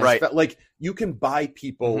guy." He's yeah, nice. Right. Like, you can buy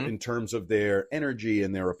people in terms of their energy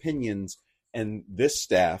and their opinions. And this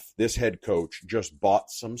staff, this head coach, just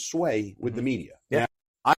bought some sway with the media. Yeah.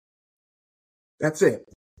 That's it.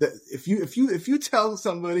 If you tell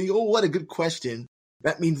somebody, "Oh, what a good question,"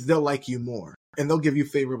 that means they'll like you more and they'll give you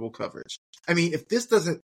favorable coverage. I mean, if this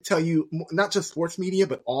doesn't tell you, not just sports media,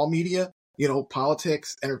 but all media, you know,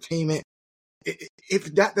 politics, entertainment,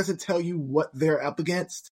 if that doesn't tell you what they're up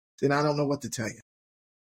against, then I don't know what to tell you.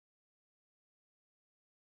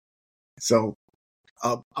 So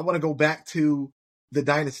I want to go back to the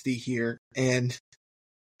Dynasty here, and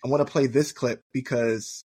I want to play this clip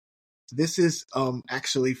because this is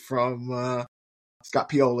actually from Scott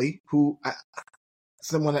Pioli, who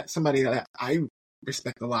somebody that I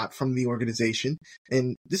respect a lot from the organization,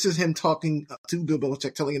 and this is him talking to Bill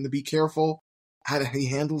Belichick, telling him to be careful how he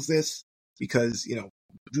handles this because, you know,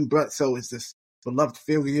 Drew Bledsoe is this beloved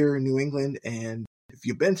figure in New England, and if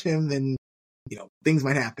you bench him, then, you know, things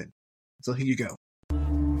might happen. So here you go.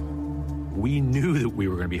 We knew that we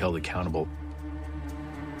were going to be held accountable.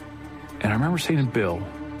 And I remember saying to Bill,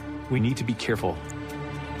 we need to be careful.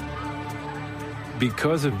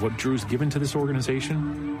 Because of what Drew's given to this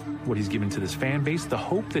organization, what he's given to this fan base, the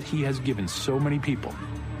hope that he has given so many people.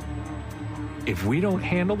 If we don't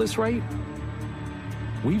handle this right,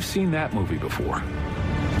 we've seen that movie before.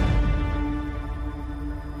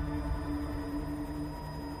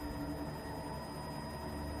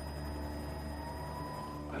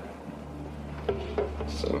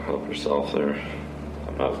 So help yourself there.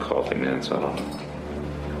 I'm not a coffee man, so I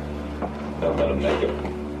don't let him make it.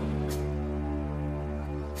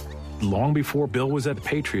 Long before Bill was at the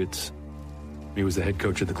Patriots, he was the head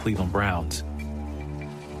coach of the Cleveland Browns.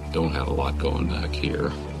 Don't have a lot going back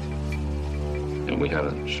here. And we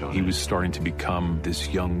haven't shown. He was starting to become this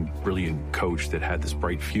young, brilliant coach that had this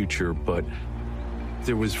bright future, but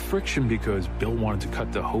there was friction because Bill wanted to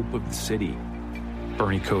cut the hope of the city,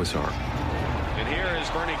 Bernie Kosar. And here is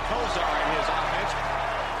Bernie Kosar in his offense.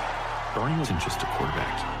 Bernie wasn't just a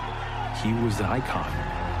quarterback. He was an icon.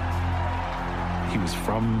 He was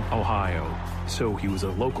from Ohio, so he was a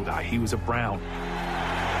local guy. He was a Brown.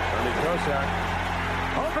 Bernie Kosar.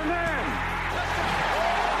 Open man!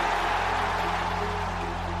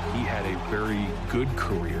 He had a very good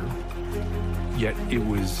career, yet it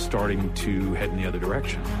was starting to head in the other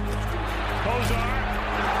direction. Kosar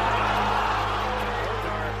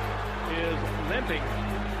is limping.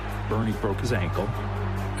 Bernie broke his ankle,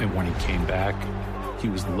 and when he came back, he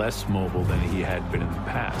was less mobile than he had been in the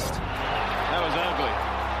past. That was ugly.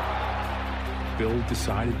 Bill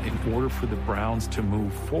decided in order for the Browns to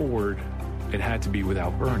move forward, it had to be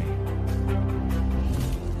without Bernie.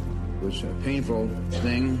 It was a painful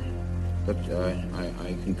thing, but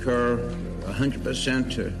I concur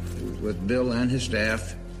 100% with Bill and his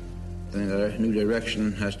staff. I think that a new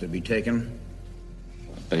direction has to be taken.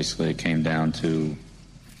 Basically, it came down to,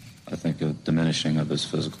 I think, a diminishing of his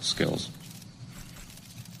physical skills.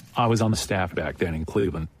 I was on the staff back then in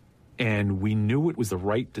Cleveland, and we knew it was the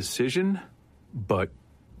right decision, but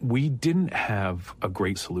we didn't have a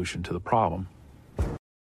great solution to the problem.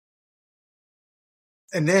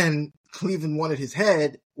 And then Cleveland wanted his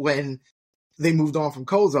head when they moved on from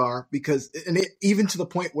Kosar because, even to the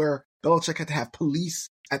point where Belichick had to have police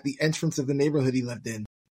at the entrance of the neighborhood he lived in.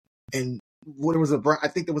 And I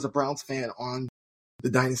think there was a Browns fan on the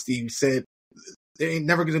Dynasty who said, there ain't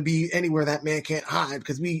never going to be anywhere that man can't hide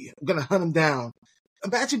because we are going to hunt him down.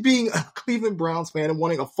 Imagine being a Cleveland Browns fan and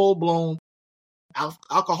wanting a full-blown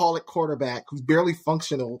alcoholic quarterback who's barely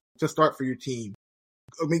functional to start for your team.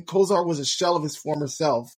 I mean, Kosar was a shell of his former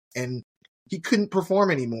self, and he couldn't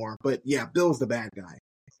perform anymore. But yeah, Bill's the bad guy.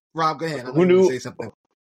 Rob, go ahead. Who knew? Say something.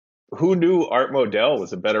 Who knew Art Modell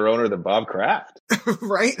was a better owner than Bob Kraft?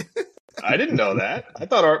 Right? I didn't know that. I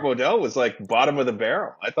thought Art Modell was like bottom of the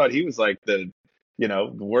barrel. I thought he was like the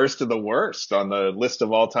worst of the worst on the list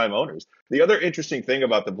of all-time owners. The other interesting thing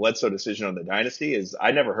about the Bledsoe decision on the Dynasty is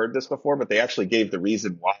I never heard this before, but they actually gave the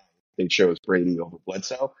reason why they chose Brady over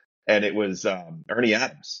Bledsoe, and it was Ernie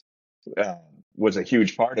Adams was a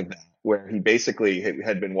huge part of that, where he basically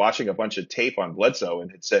had been watching a bunch of tape on Bledsoe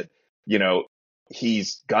and had said,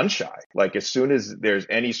 he's gun shy. Like as soon as there's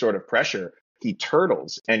any sort of pressure, he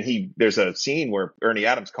turtles. And there's a scene where Ernie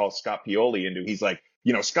Adams calls Scott Pioli into, he's like,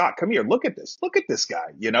 Scott, come here, look at this guy,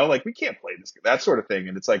 like we can't play this, that sort of thing.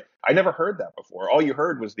 And it's like, I never heard that before. All you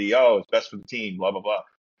heard was it's best for the team, blah, blah, blah.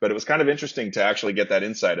 But it was kind of interesting to actually get that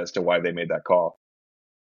insight as to why they made that call.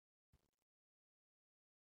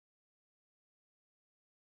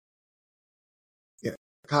 Yeah.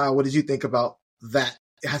 Kyle, what did you think about that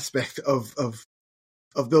aspect of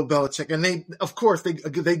Bill Belichick? And they, of course, they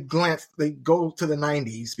go to the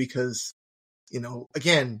 90s because,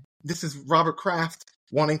 again, this is Robert Kraft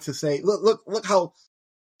wanting to say, look how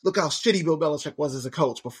shitty Bill Belichick was as a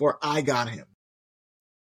coach before I got him.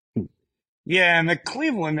 Yeah, and the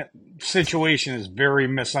Cleveland situation is very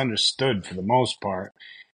misunderstood for the most part.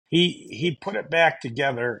 He put it back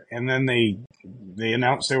together, and then they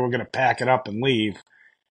announced they were going to pack it up and leave.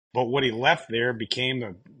 But what he left there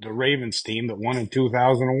became the Ravens team that won in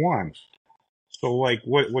 2001. So, like,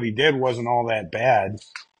 what he did wasn't all that bad.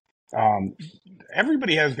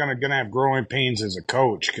 Everybody is going to have growing pains as a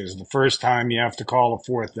coach because the first time you have to call a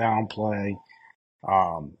fourth down play,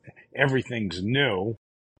 everything's new,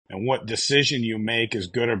 and what decision you make is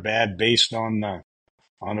good or bad based on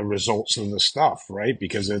the results of the stuff, right?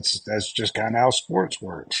 Because that's just kind of how sports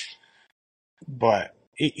works. But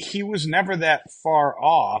he was never that far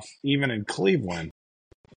off, even in Cleveland.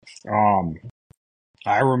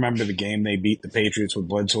 I remember the game they beat the Patriots with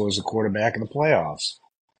Bledsoe as a quarterback in the playoffs.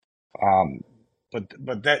 But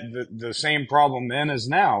that the same problem then as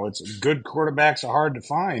now. It's good quarterbacks are hard to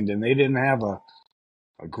find, and they didn't have a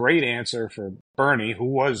great answer for Bernie, who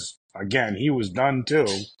was, again, he was done too.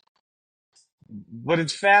 But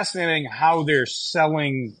it's fascinating how they're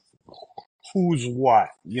selling who's what,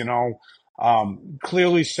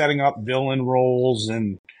 clearly setting up villain roles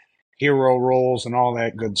and hero roles and all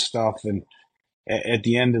that good stuff. And at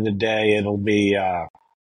the end of the day, it'll be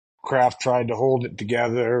Kraft tried to hold it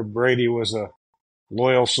together. Brady was a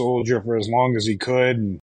loyal soldier for as long as he could,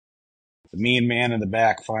 and the mean man in the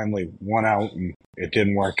back finally won out, and it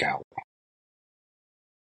didn't work out.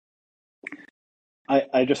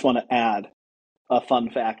 I just want to add a fun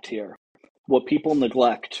fact here. What people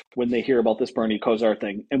neglect when they hear about this Bernie Kosar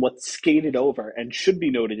thing, and what's skated over and should be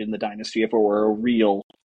noted in the Dynasty if it were a real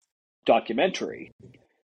documentary,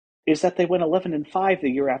 is that they went 11-5 the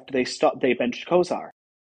year after they benched Kosar.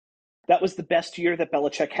 That was the best year that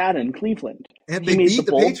Belichick had in Cleveland. And they beat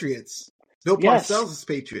the Patriots. Bill Parcells'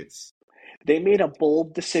 Patriots. They made a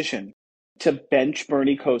bold decision to bench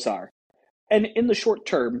Bernie Kosar. And in the short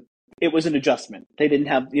term, it was an adjustment. They didn't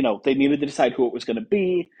have, they needed to decide who it was going to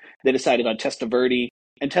be. They decided on Testaverde,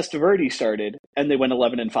 and Testaverde started, and they went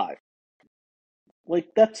 11-5. Like,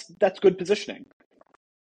 that's good positioning.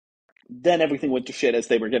 Then everything went to shit as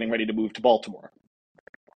they were getting ready to move to Baltimore.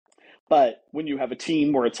 But when you have a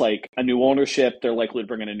team where it's like a new ownership, they're likely to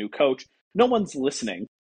bring in a new coach, no one's listening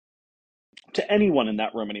to anyone in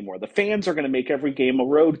that room anymore. The fans are going to make every game a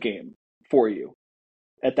road game for you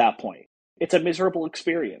at that point. It's a miserable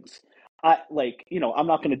experience. I'm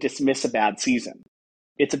not going to dismiss a bad season.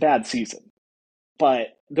 It's a bad season. But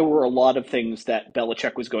there were a lot of things that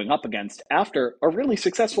Belichick was going up against after a really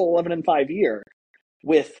successful 11-5 year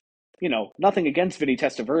with, nothing against Vinny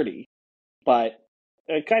Testaverde, but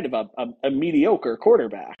kind of a mediocre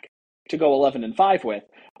quarterback to go 11-5 with,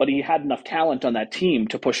 but he had enough talent on that team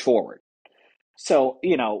to push forward. So,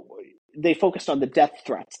 they focused on the death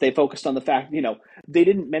threats. They focused on the fact, they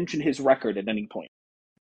didn't mention his record at any point.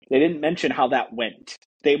 They didn't mention how that went.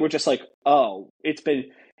 They were just like, oh,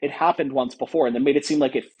 it happened once before, and then made it seem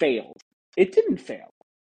like it failed. It didn't fail.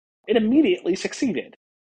 It immediately succeeded.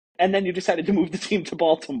 And then you decided to move the team to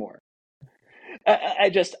Baltimore. I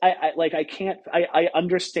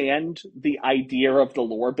understand the idea of the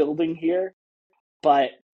lore building here, but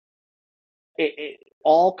it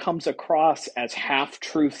all comes across as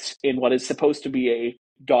half-truths in what is supposed to be a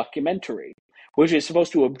documentary, which is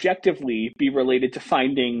supposed to objectively be related to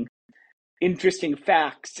finding interesting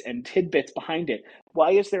facts and tidbits behind it.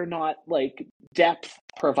 Why is there not like depth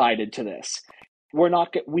provided to this?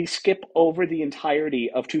 We skip over the entirety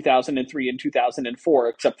of 2003 and 2004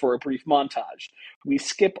 except for a brief montage. We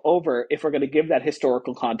skip over, if we're going to give that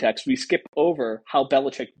historical context, we skip over how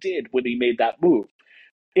Belichick did when he made that move.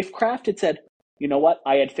 If Kraft had said, you know what,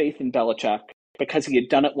 I had faith in Belichick because he had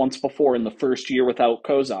done it once before in the first year without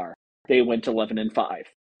Kozar, they went 11-5.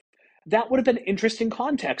 That would have been interesting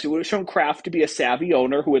context. It would have shown Kraft to be a savvy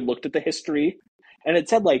owner who had looked at the history and had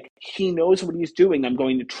said, like, he knows what he's doing. I'm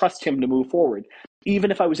going to trust him to move forward.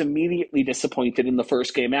 Even if I was immediately disappointed in the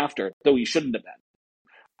first game after, though he shouldn't have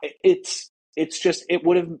been. It's just, it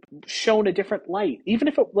would have shown a different light. Even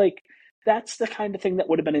if it, like, that's the kind of thing that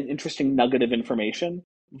would have been an interesting nugget of information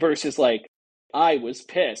versus, like, I was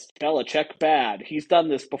pissed. Belichick bad. He's done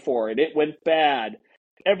this before and it went bad.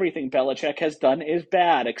 Everything Belichick has done is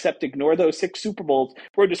bad, except ignore those 6 Super Bowls.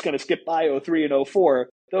 We're just going to skip by 03 and 04.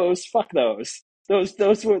 Fuck those.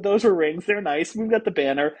 Those were rings. They're nice. We've got the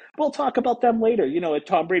banner. We'll talk about them later, at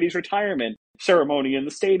Tom Brady's retirement ceremony in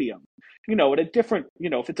the stadium. At a different,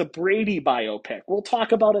 if it's a Brady biopic, we'll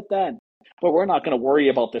talk about it then. But we're not going to worry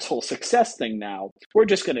about this whole success thing now. We're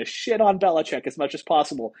just going to shit on Belichick as much as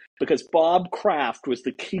possible because Bob Kraft was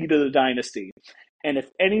the key to the dynasty. And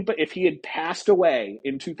if he had passed away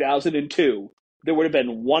in 2002, there would have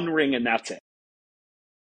been 1 ring and that's it.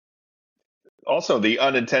 Also, the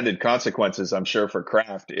unintended consequences, I'm sure, for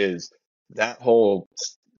Kraft is that whole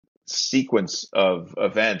sequence of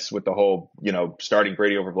events with the whole, starting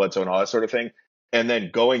Brady over Bledsoe and all that sort of thing, and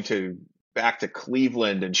then going back to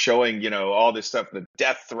Cleveland and showing, all this stuff, the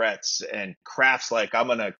death threats, and Kraft's like, I'm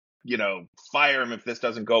going to, fire him if this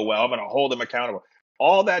doesn't go well. I'm going to hold him accountable.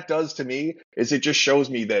 All that does to me is it just shows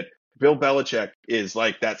me that Bill Belichick is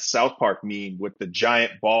like that South Park meme with the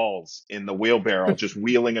giant balls in the wheelbarrow, just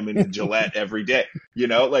wheeling them into Gillette every day.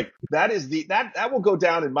 Like that will go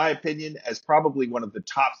down, in my opinion, as probably one of the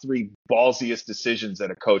top 3 ballsiest decisions that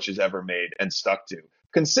a coach has ever made and stuck to,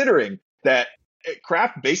 considering that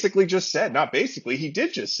Kraft basically just said, not basically, he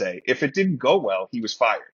did just say, if it didn't go well, he was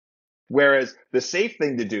fired. Whereas the safe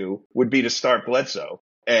thing to do would be to start Bledsoe.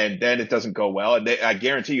 And then it doesn't go well. And I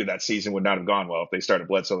guarantee you that season would not have gone well if they started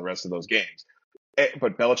Bledsoe the rest of those games.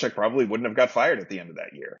 But Belichick probably wouldn't have got fired at the end of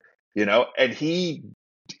that year, and he,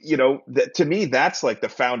 to me, that's like the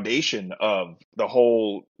foundation of the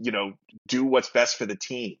whole, do what's best for the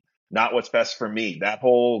team, not what's best for me. That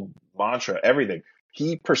whole mantra, everything.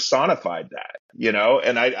 He personified that,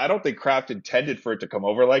 and I don't think Kraft intended for it to come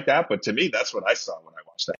over like that. But to me, that's what I saw when I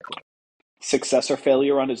watched that clip. Success or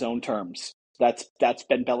failure on his own terms. That's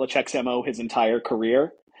been Belichick's MO his entire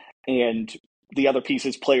career. And the other piece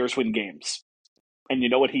is players win games. And you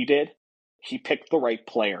know what he did? He picked the right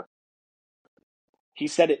player. He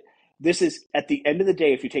said it. This is, at the end of the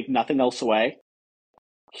day, if you take nothing else away,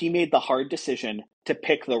 he made the hard decision to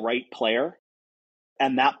pick the right player.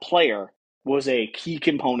 And that player was a key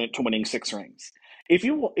component to winning 6 rings. If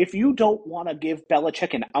you don't want to give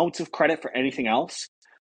Belichick an ounce of credit for anything else,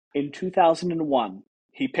 in 2001,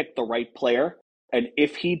 he picked the right player, and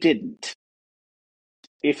if he didn't,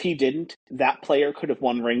 that player could have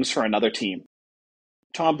won rings for another team.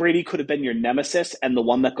 Tom Brady could have been your nemesis and the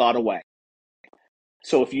one that got away.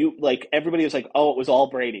 So if you, everybody was like, oh, it was all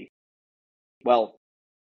Brady. Well,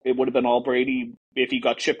 it would have been all Brady if he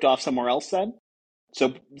got shipped off somewhere else then.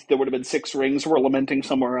 So there would have been 6 rings we're lamenting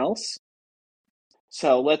somewhere else.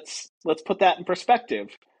 So let's put that in perspective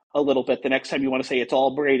a little bit the next time you want to say it's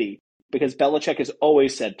all Brady. Because Belichick has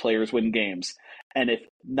always said players win games. And if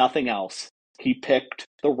nothing else, he picked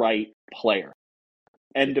the right player.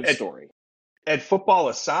 End of story. And football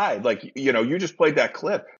aside, you just played that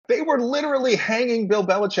clip. They were literally hanging Bill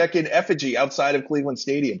Belichick in effigy outside of Cleveland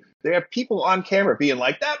Stadium. They have people on camera being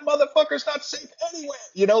like, that motherfucker's not safe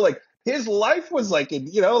anywhere. His life was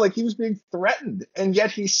he was being threatened. And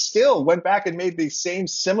yet he still went back and made the same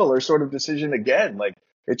similar sort of decision again.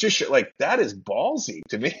 It just that is ballsy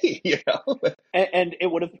to me, And it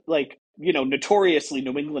would have notoriously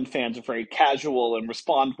New England fans are very casual and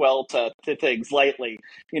respond well to things lightly.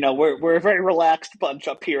 We're a very relaxed bunch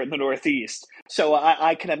up here in the Northeast. So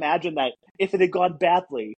I can imagine that if it had gone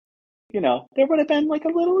badly, there would have been a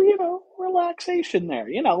little, relaxation there.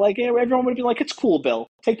 Everyone would be like, it's cool, Bill.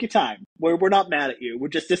 Take your time. We're not mad at you. We're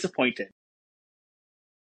just disappointed.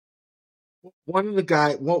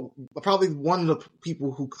 Probably one of the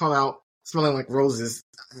people who come out smelling like roses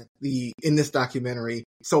in this documentary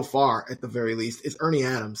so far, at the very least, is Ernie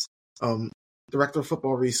Adams, director of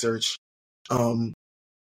football research.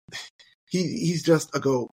 He's just a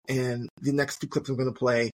goat, and the next two clips I'm going to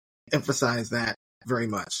play emphasize that very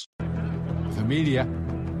much. The media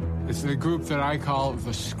is the group that I call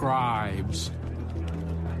the scribes.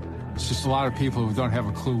 It's just a lot of people who don't have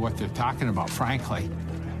a clue what they're talking about, frankly.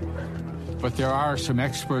 But there are some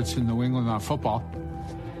experts in New England on football,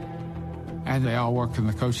 and they all work in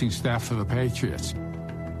the coaching staff of the Patriots.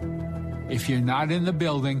 If you're not in the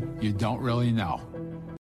building, you don't really know.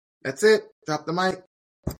 That's it. Drop the mic.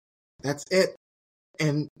 That's it.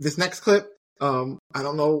 And this next clip, I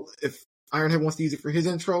don't know if Ironhead wants to use it for his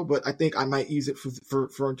intro, but I think I might use it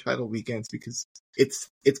for Entitled Weekends because it's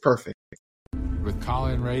perfect. With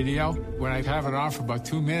call-in radio, when I have it on for about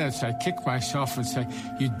 2 minutes, I kick myself and say,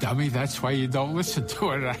 "You dummy, that's why you don't listen to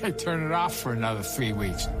it." And I turn it off for another 3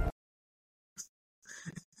 weeks.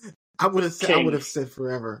 I would have said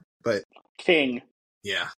forever, but King.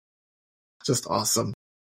 Yeah. Just awesome.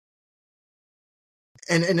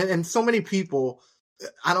 And so many people,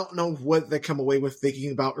 I don't know what they come away with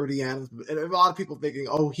thinking about Ernie Adams, and a lot of people thinking,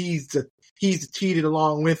 oh, he's cheated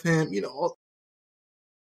along with him. You know,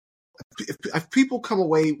 if people come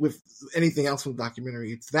away with anything else from the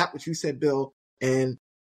documentary, it's that what you said, Bill, and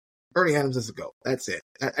Ernie Adams is a GOAT. That's it.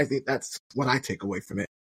 I think that's what I take away from it.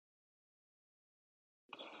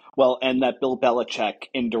 Well, and that Bill Belichick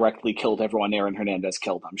indirectly killed everyone Aaron Hernandez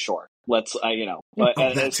killed, I'm sure. Let's, but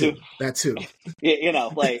that too.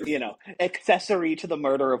 Accessory to the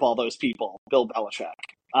murder of all those people, Bill Belichick.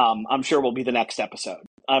 I'm sure will be the next episode.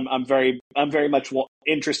 I'm very much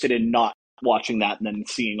interested in not watching that and then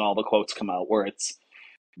seeing all the quotes come out where it's,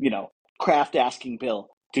 Kraft asking Bill,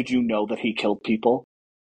 "Did you know that he killed people?"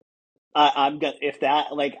 I'm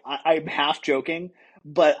half joking,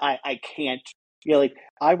 but I can't.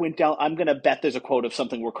 I went down. I'm gonna bet there's a quote of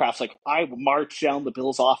something where Kraft's like, "I marched down to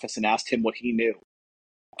Bill's office and asked him what he knew,"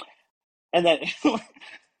 and then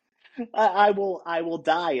I will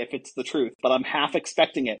die if it's the truth. But I'm half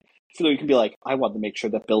expecting it, so you can be like, "I wanted to make sure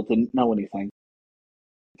that Bill didn't know anything."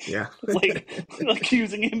 Yeah,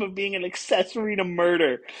 accusing him of being an accessory to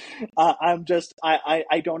murder. I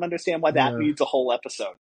don't understand why that needs a whole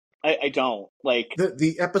episode. I don't like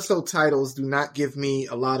the episode titles do not give me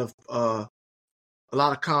a lot of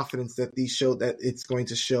confidence that it's going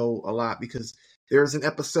to show a lot, because there's an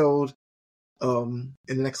episode in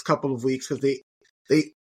the next couple of weeks, because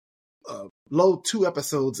they load 2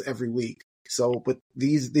 episodes every week. So, but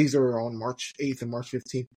these are on March 8th and March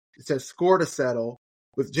 15th. It says "Score to Settle,"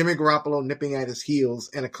 with Jimmy Garoppolo nipping at his heels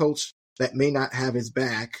and a coach that may not have his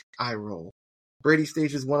back. Eye roll. Brady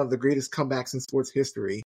stages one of the greatest comebacks in sports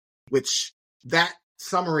history, which that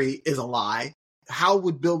summary is a lie. How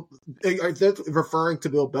would Bill? Are they referring to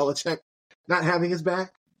Bill Belichick not having his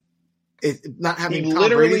back? Not having. He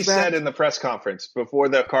literally said in the press conference before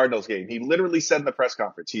the Cardinals game. He literally said in the press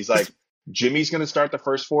conference, he's like, "Jimmy's going to start the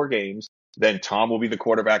first 4 games. Then Tom will be the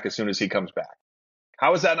quarterback as soon as he comes back."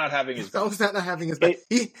 How is that not having his back? How is that not having his back?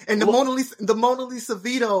 The Mona Lisa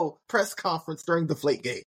Vito press conference during the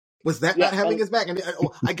Deflategate, was that not having his back? And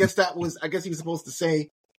I guess he was supposed to say.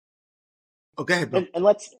 Oh, go ahead, Bill. And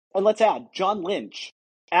let's add John Lynch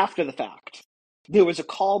after the fact. There was a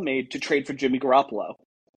call made to trade for Jimmy Garoppolo,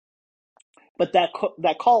 but that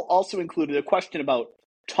call also included a question about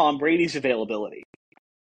Tom Brady's availability.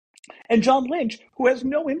 And John Lynch, who has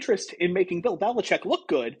no interest in making Bill Belichick look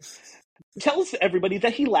good, tells everybody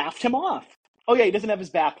that he laughed him off. Oh yeah, he doesn't have his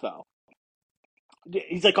back though.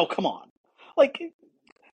 He's like, "Oh, come on."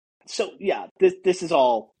 So yeah, this is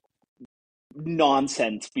all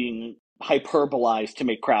nonsense being hyperbolized to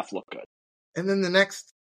make Kraft look good. And then the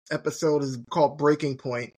next episode is called Breaking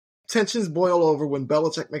Point. Tensions boil over when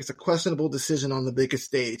Belichick makes a questionable decision on the biggest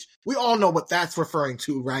stage. We all know what that's referring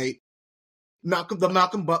to, right? The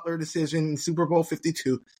Malcolm Butler decision in Super Bowl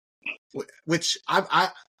 52, which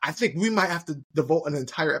I think we might have to devote an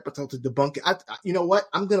entire episode to debunk it. You know what?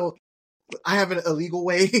 I have an illegal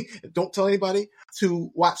way, don't tell anybody,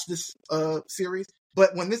 to watch this series.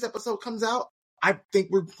 But when this episode comes out, I think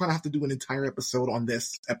we're going to have to do an entire episode on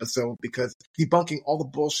this episode, because debunking all the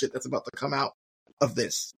bullshit that's about to come out of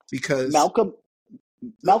this. Because Malcolm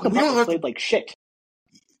Butler played like shit.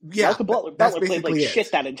 Yeah, Malcolm Butler played like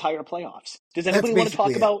shit that entire playoffs. Does anybody want to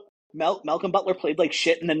talk about Malcolm Butler played like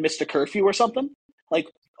shit and then missed a curfew or something? Like,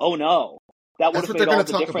 oh no, that would have made all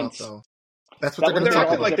the difference. That's what they're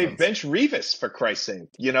acting like they bench Revis, for Christ's sake.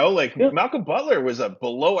 Malcolm Butler was a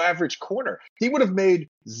below average corner. He would have made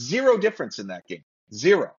 0 difference in that game.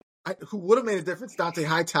 0. who would have made a difference, Dante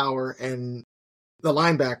Hightower and the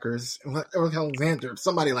linebackers, Eric Alexander,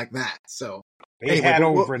 somebody like that. So they had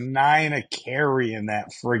over 9 a carry in that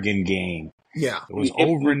friggin' game. Yeah. It was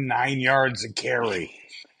over 9 yards a carry.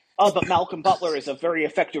 Oh, but Malcolm Butler is a very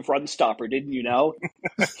effective run stopper, didn't you know?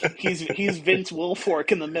 He's Vince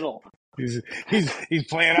Wilfork in the middle. He's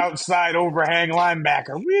playing outside overhang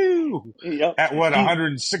linebacker. Woo! Yep. At what,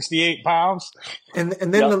 168 pounds? And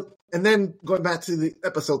then and then going back to the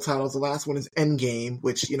episode titles, the last one is Endgame,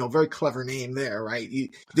 which, very clever name there, right? You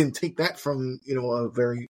didn't take that from, a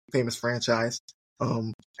very famous franchise.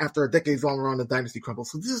 After a decade's long run, the Dynasty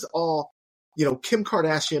crumbles. So this is all, Kim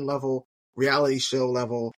Kardashian level, reality show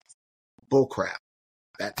level bullcrap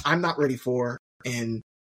that I'm not ready for. And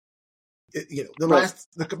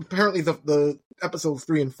apparently the episodes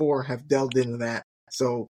 3 and 4 have delved into that.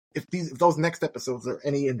 So if those next episodes are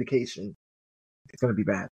any indication, it's going to be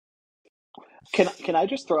bad. Can I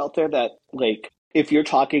just throw out there that, if you're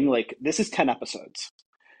talking, this is 10 episodes,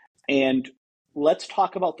 and let's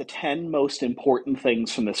talk about the 10 most important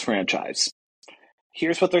things from this franchise.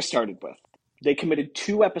 Here's what they're started with. They committed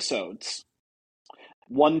 2 episodes,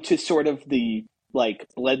 one to sort of the,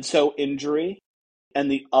 Bledsoe injury,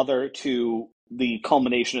 and the other to the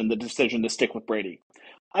culmination and the decision to stick with Brady.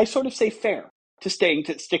 I sort of say fair to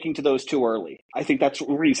sticking to those 2 early. I think that's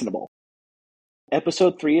reasonable.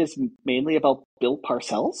 Episode 3 is mainly about Bill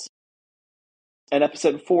Parcells, and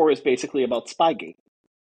episode 4 is basically about Spygate.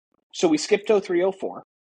 So we skipped 0304,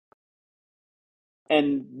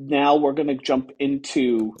 and now we're going to jump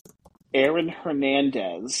into Aaron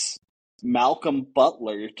Hernandez, Malcolm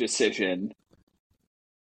Butler decision,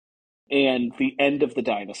 and the end of the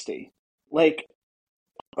dynasty. Are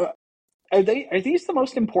these the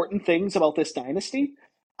most important things about this dynasty?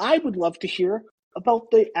 I would love to hear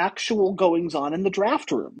about the actual goings-on in the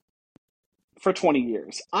draft room for 20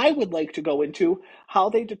 years. I would like to go into how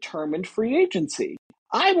they determined free agency.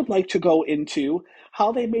 I would like to go into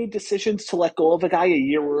how they made decisions to let go of a guy a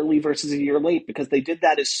year early versus a year late, because they did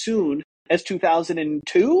that as soon as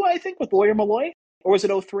 2002, I think, with Lawyer Malloy, or was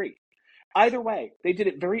it 03? Either way, they did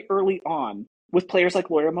it very early on with players like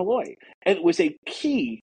Lawyer Malloy. And it was a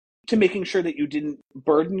key to making sure that you didn't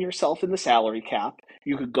burden yourself in the salary cap.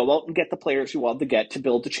 You could go out and get the players you wanted to get to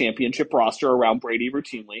build the championship roster around Brady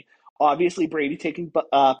routinely. Obviously, Brady taking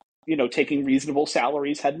reasonable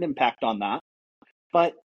salaries had an impact on that.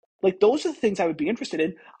 But those are the things I would be interested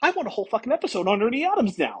in. I want a whole fucking episode on Ernie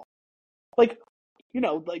Adams now.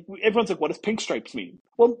 Everyone's like, what does pink stripes mean?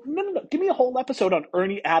 Well, no. Give me a whole episode on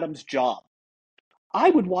Ernie Adams' job. I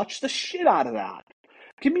would watch the shit out of that.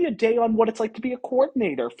 Give me a day on what it's like to be a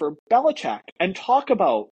coordinator for Belichick and talk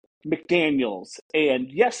about McDaniels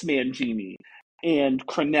and Yes Mangini and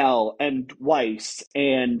Crennel and Weiss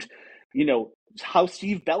and, how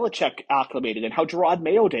Steve Belichick acclimated and how Gerard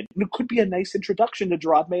Mayo did. And it could be a nice introduction to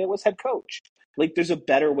Gerard Mayo as head coach. There's a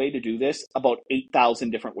better way to do this, about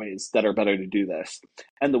 8,000 different ways that are better to do this.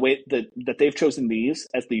 And the way that they've chosen these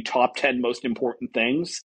as the top 10 most important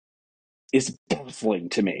things is baffling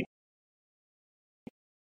to me.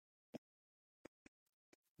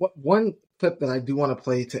 One clip that I do want to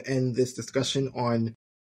play to end this discussion on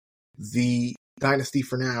the dynasty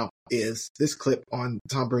for now is this clip on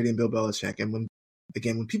Tom Brady and Bill Belichick. And when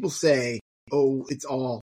people say, oh, it's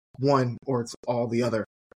all one or it's all the other,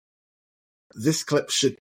 this clip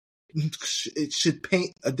should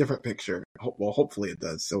paint a different picture. Well, hopefully it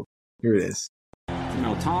does. So here it is.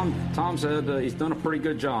 Tom said he's done a pretty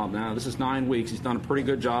good job. Now, this is 9 weeks. He's done a pretty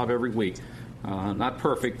good job every week. Not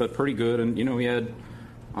perfect, but pretty good. And, he had,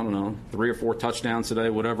 3 or 4 touchdowns today,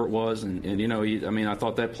 whatever it was. And I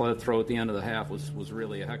thought that throw at the end of the half was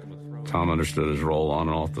really a heck of a throw. Tom understood his role on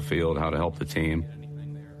and off the field, how to help the team.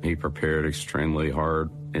 He prepared extremely hard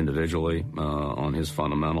individually on his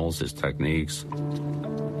fundamentals, his techniques.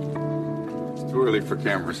 It's too early for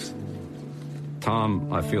cameras.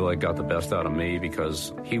 Tom, I feel like, got the best out of me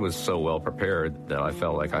because he was so well prepared that I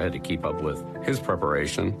felt like I had to keep up with his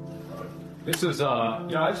preparation. This is, I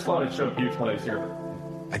just thought I'd show a few plays here.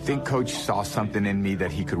 I think Coach saw something in me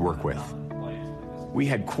that he could work with. We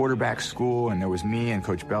had quarterback school, and there was me and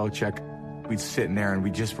Coach Belichick. We'd sit in there, and we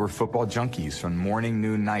just were football junkies from morning,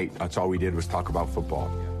 noon, night. That's all we did was talk about football.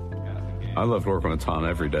 I loved working with Tom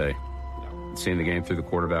every day. Seeing the game through the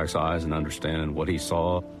quarterback's eyes and understanding what he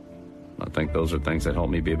saw, I think those are things that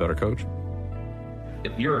helped me be a better coach.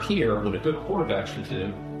 If you're here, what a good quarterback should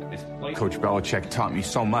do is play. Coach Belichick taught me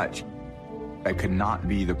so much. I could not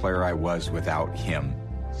be the player I was without him.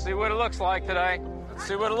 See what it looks like today. Let's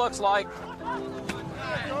see what it looks like.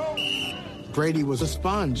 Brady was a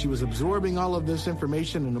sponge. He was absorbing all of this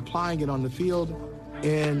information and applying it on the field.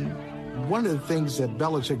 And one of the things that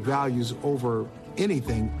Belichick values over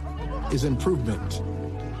anything is improvement.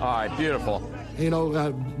 All right, beautiful. You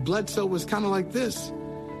know, Bledsoe was kind of like this.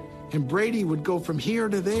 And Brady would go from here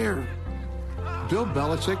to there. Bill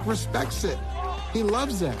Belichick respects it. He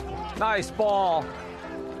loves that. Nice ball.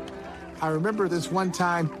 I remember this one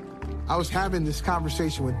time I was having this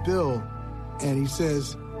conversation with Bill, and he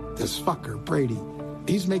says, this fucker, Brady,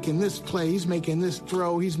 he's making this play, he's making this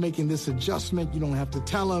throw, he's making this adjustment. You don't have to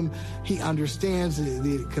tell him. He understands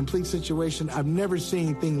the complete situation. I've never seen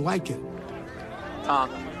anything like it.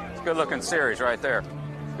 Tom, it's a good-looking series right there.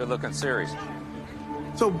 Good-looking series.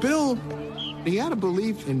 So Bill, he had a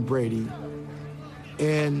belief in Brady,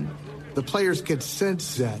 and the players could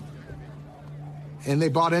sense that, and they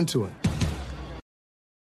bought into it.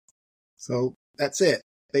 So that's it.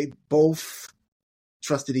 They both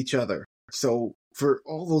trusted each other. So for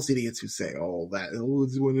all those idiots who say, "Oh,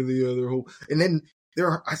 it's one or the other," and then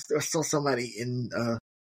I saw somebody in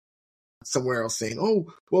somewhere else saying,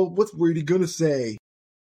 "Oh, well, what's Brady gonna say?"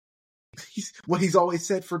 What he's always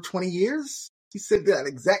said for 20 years. He said that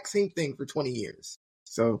exact same thing for 20 years.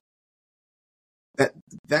 So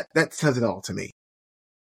that says it all to me.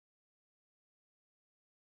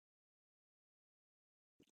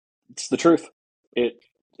 It's the truth.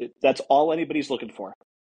 That's all anybody's looking for.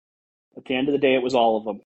 At the end of the day, it was all of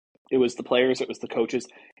them. It was the players. It was the coaches.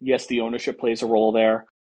 Yes, the ownership plays a role there.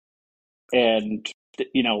 And,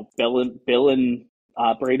 you know, Bill and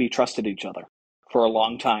Brady trusted each other for a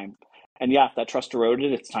long time. And yeah, if that trust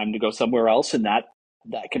eroded, it's time to go somewhere else. And that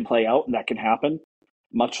can play out and that can happen,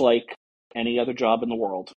 much like any other job in the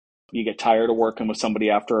world. You get tired of working with somebody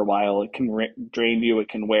after a while. It can drain you. It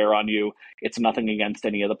can wear on you. It's nothing against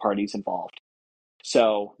any of the parties involved.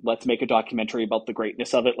 So let's make a documentary about the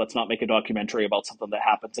greatness of it. Let's not make a documentary about something that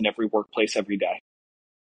happens in every workplace every day.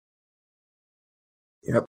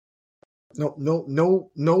 Yep.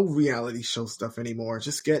 No reality show stuff anymore.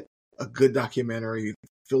 Just get a good documentary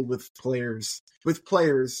filled with players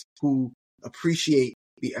who appreciate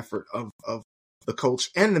the effort of the coach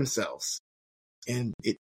and themselves. And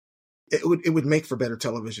it would make for better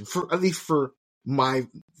television, for at least for my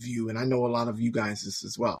view, and I know a lot of you guys this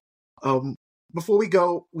as well. Before we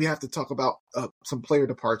go, we have to talk about some player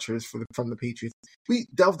departures from the Patriots. We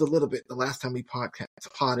delved a little bit the last time we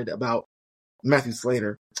potted about Matthew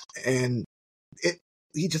Slater, and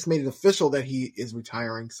he just made it official that he is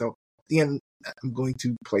retiring. So at the end, I'm going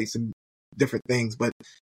to play some different things, but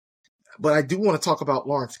I do want to talk about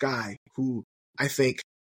Lawrence Guy, who I think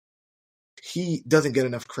he doesn't get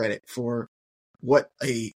enough credit for what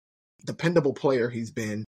a dependable player he's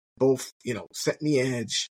been, both, you know, setting the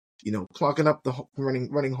edge, you know, clogging up the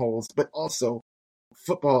running holes, but also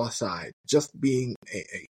football aside, just being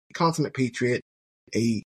a consummate Patriot,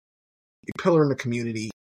 a pillar in the community.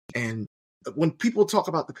 And when people talk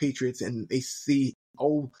about the Patriots and they see,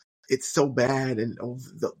 oh, it's so bad, and oh,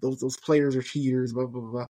 those players are cheaters, blah, blah,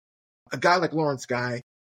 blah. A guy like Lawrence Guy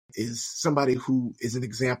is somebody who is an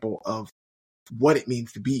example of what it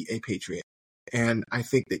means to be a Patriot. And I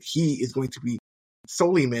think that he is going to be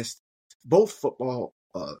sorely missed, both football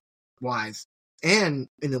wise and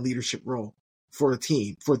in a leadership role for the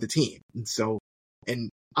team. And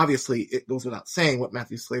obviously it goes without saying what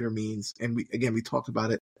Matthew Slater means. And we talked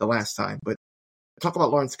about it the last time, but talk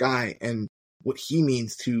about Lawrence Guy and what he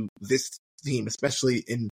means to this team, especially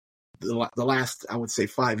in the last, I would say,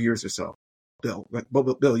 5 years or so. Bill,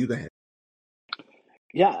 you go ahead.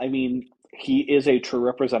 Yeah, I mean, he is a true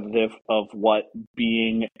representative of what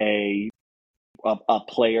being a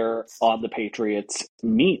player on the Patriots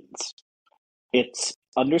means. It's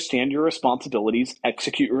understand your responsibilities,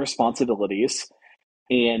 execute your responsibilities,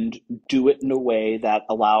 and do it in a way that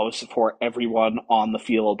allows for everyone on the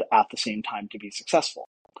field at the same time to be successful.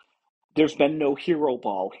 There's been no hero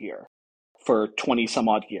ball here for 20 some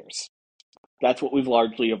odd years. That's what we've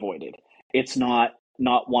largely avoided. It's not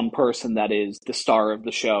one person that is the star of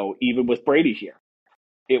the show, even with Brady here.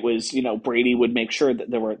 It was, you know, Brady would make sure that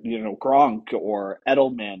there were, you know, Gronk or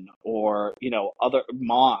Edelman or, you know, other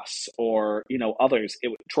Moss or, you know, others.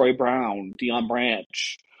 Troy Brown, Deion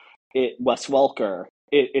Branch, Wes Welker.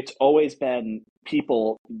 It's always been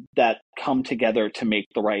people that come together to make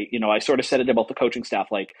the right, you know, I sort of said it about the coaching staff,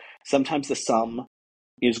 like sometimes the sum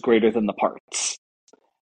is greater than the parts.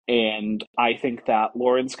 And I think that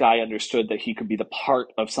Lawrence Guy understood that he could be the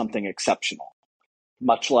part of something exceptional,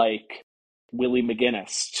 much like Willie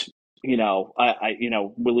McGinnis, Willie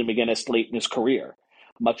McGinnis late in his career,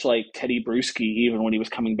 much like Teddy Bruschi, even when he was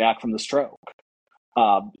coming back from the stroke.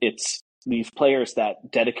 It's these players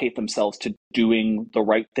that dedicate themselves to doing the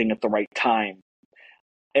right thing at the right time,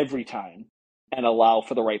 every time, and allow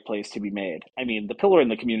for the right plays to be made. I mean, the pillar in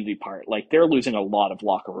the community part, like they're losing a lot of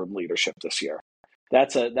locker room leadership this year.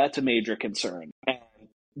 That's a major concern.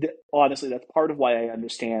 And honestly, that's part of why I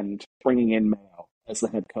understand bringing in Mayo as the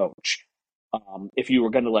head coach. If you were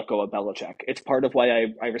going to let go of Belichick, it's part of why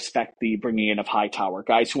I respect the bringing in of Hightower,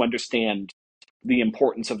 guys who understand the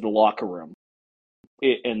importance of the locker room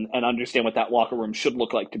and understand what that locker room should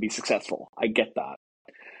look like to be successful. I get that.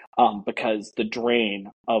 Because the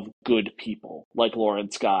drain of good people like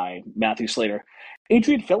Lawrence Guy, Matthew Slater,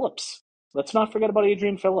 Adrian Phillips. Let's not forget about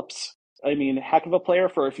Adrian Phillips. I mean, heck of a player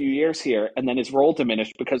for a few years here, and then his role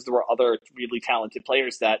diminished because there were other really talented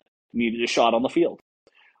players that needed a shot on the field.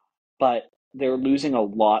 But they're losing a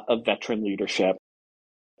lot of veteran leadership.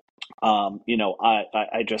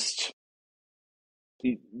 I just,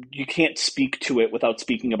 you can't speak to it without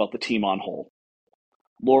speaking about the team on whole.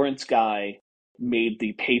 Lawrence Guy made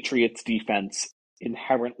the Patriots defense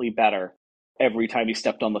inherently better every time he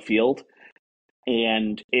stepped on the field.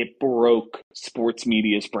 And it broke sports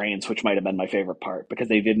media's brains, which might have been my favorite part, because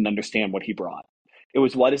they didn't understand what he brought. It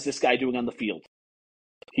was, what is this guy doing on the field?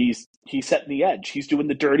 He's setting the edge. He's doing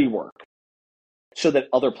the dirty work so that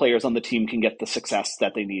other players on the team can get the success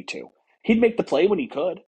that they need to. He'd make the play when he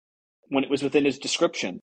could, when it was within his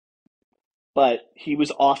description. But he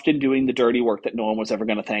was often doing the dirty work that no one was ever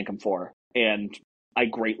going to thank him for. And I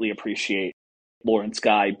greatly appreciate Lawrence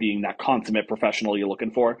Guy being that consummate professional you're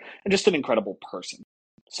looking for, and just an incredible person.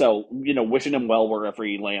 So, wishing him well wherever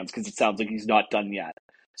he lands, because it sounds like he's not done yet.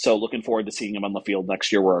 So looking forward to seeing him on the field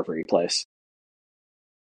next year wherever he plays.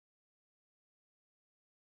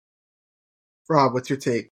 Rob, what's your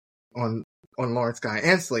take on Lawrence Guy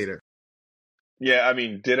and Slater? Yeah, I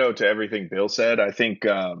mean, ditto to everything Bill said. I think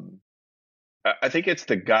it's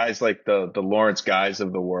the guys like the Lawrence Guys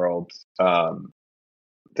of the world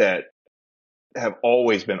that have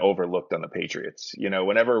always been overlooked on the Patriots.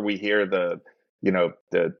 Whenever we hear the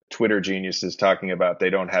Twitter geniuses talking about they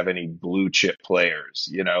don't have any blue chip players,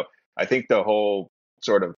 I think the whole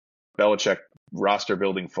sort of Belichick roster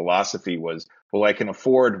building philosophy was, well, I can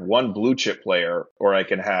afford one blue chip player or I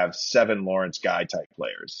can have 7 Lawrence Guy type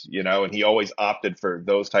players, and he always opted for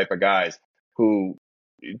those type of guys who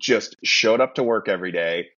just showed up to work every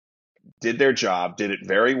day, did their job, did it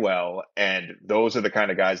very well. And those are the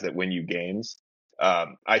kind of guys that win you games.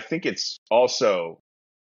 I think it's also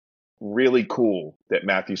really cool that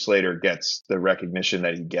Matthew Slater gets the recognition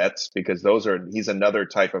that he gets, because he's another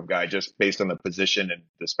type of guy just based on the position and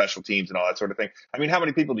the special teams and all that sort of thing. I mean, how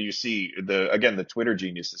many people do you see the Twitter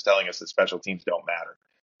genius is telling us that special teams don't matter?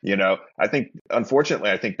 Unfortunately,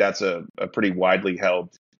 I think that's a pretty widely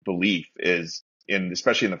held belief,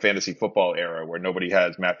 especially in the fantasy football era where nobody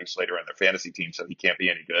has Matthew Slater on their fantasy team, so he can't be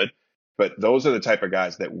any good. But those are the type of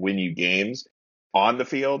guys that win you games on the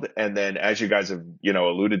field. And then, as you guys have,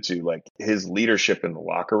 alluded to, like, his leadership in the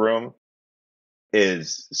locker room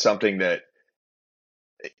is something that,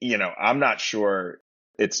 I'm not sure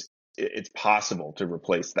it's possible to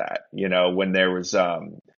replace that, when there was,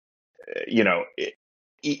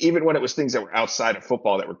 even when it was things that were outside of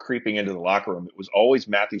football that were creeping into the locker room, it was always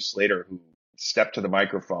Matthew Slater who stepped to the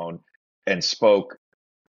microphone and spoke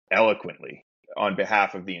eloquently on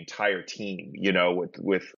behalf of the entire team,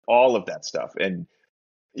 with all of that stuff. And,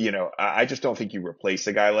 I just don't think you replace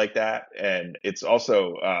a guy like that. And it's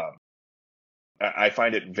also, I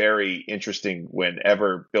find it very interesting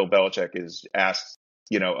whenever Bill Belichick is asked,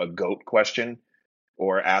 a GOAT question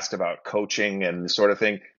or asked about coaching and the sort of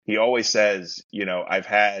thing. He always says, I've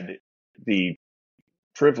had the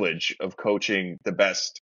privilege of coaching the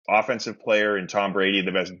best offensive player in Tom Brady,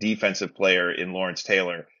 the best defensive player in Lawrence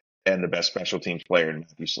Taylor, and the best special teams player in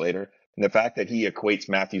Matthew Slater. And the fact that he equates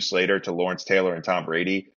Matthew Slater to Lawrence Taylor and Tom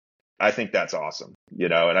Brady, I think that's awesome.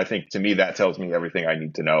 And I think, to me, that tells me everything I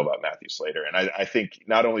need to know about Matthew Slater. And I think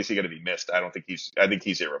not only is he going to be missed, I think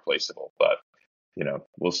he's irreplaceable, but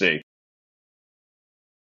we'll see.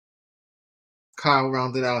 Kyle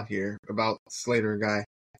rounded out here about Slater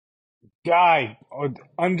Guy,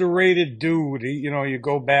 underrated dude. You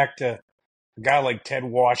go back to a guy like Ted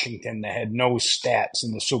Washington that had no stats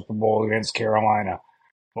in the Super Bowl against Carolina,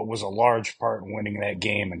 but was a large part in winning that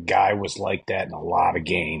game. And Guy was like that in a lot of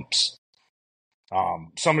games.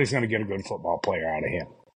 Somebody's going to get a good football player out of him.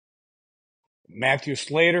 Matthew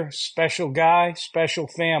Slater, special guy, special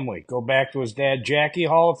family. Go back to his dad, Jackie,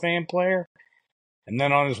 Hall of Fame player. And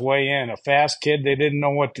then on his way in, a fast kid they didn't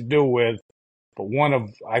know what to do with, but one of,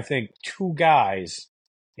 I think, 2 guys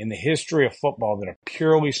in the history of football that are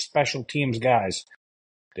purely special teams guys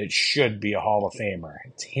that should be a Hall of Famer.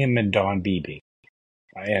 It's him and Don Beebe.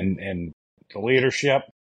 And the leadership,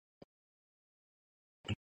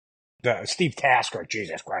 Steve Tasker,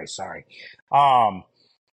 Jesus Christ, sorry. The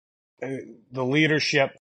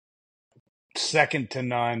leadership, second to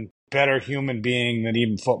none, better human being than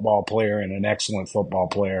even football player, and an excellent football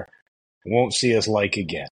player. Won't see his like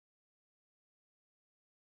again.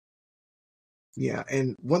 Yeah,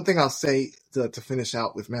 and one thing I'll say to finish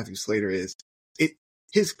out with Matthew Slater is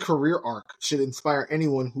his career arc should inspire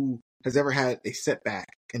anyone who has ever had a setback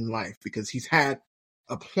in life, because he's had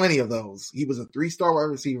plenty of those. He was a 3-star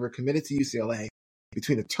wide receiver committed to UCLA.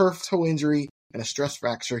 Between a turf toe injury and a stress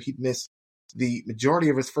fracture, he'd missed the majority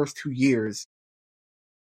of his first 2 years,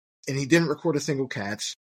 and he didn't record a single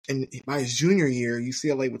catch. And by his junior year,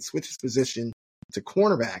 UCLA would switch his position to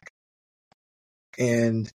cornerback,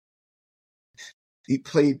 and I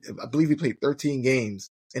believe he played 13 games.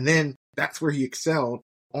 And then that's where he excelled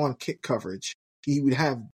on kick coverage. He would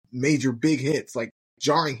have major big hits, like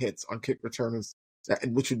jarring hits on kick returners,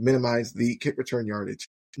 which would minimize the kick return yardage.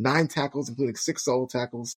 9 tackles, including 6 solo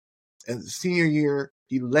tackles. And the senior year,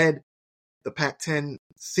 he led the Pac-10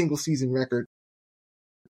 single season record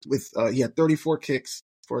with, he had 34 kicks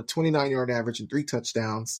for a 29-yard average and 3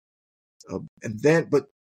 touchdowns. And then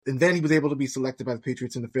he was able to be selected by the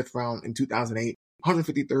Patriots in the 5th round in 2008,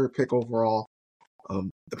 153rd pick overall.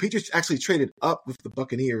 The Patriots actually traded up with the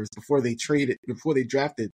Buccaneers before they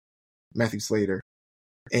drafted Matthew Slater.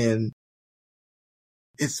 And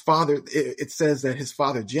his father, it says that his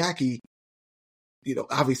father, Jackie,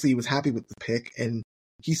 obviously he was happy with the pick. And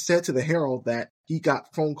he said to the Herald that he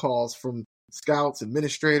got phone calls from scouts,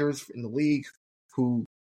 administrators in the league who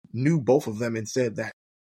knew both of them and said that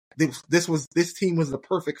this team was the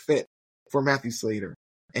perfect fit for Matthew Slater.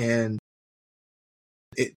 And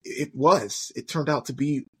it turned out to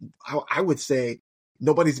be, I would say,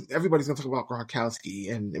 everybody's going to talk about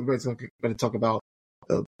Gronkowski, and everybody's going to talk about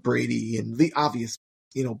Brady and the obvious,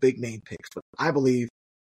 big name picks. But I believe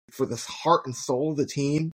for the heart and soul of the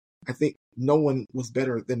team, I think no one was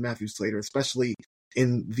better than Matthew Slater, especially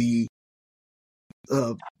in the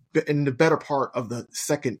better part of the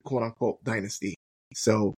second quote unquote dynasty.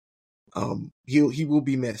 So, he will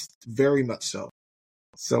be missed very much so.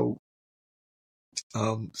 So,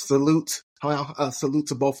 salute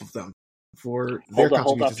to both of them for their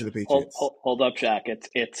contributions to the Patriots. Hold up, Jack.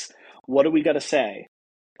 It's what do we got to say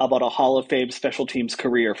about a Hall of Fame special teams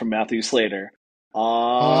career from Matthew Slater?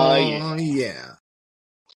 Yeah.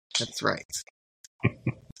 That's right.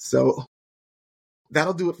 So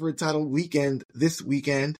that'll do it for Entitled Weekend this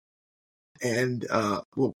weekend. And I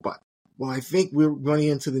think we're running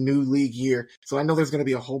into the new league year. So I know there's going to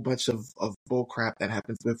be a whole bunch of bull crap that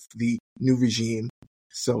happens with the new regime.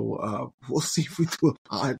 So we'll see if we do a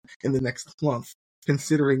pod in the next month,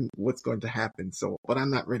 considering what's going to happen. But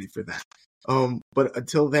I'm not ready for that. But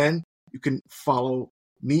until then, you can follow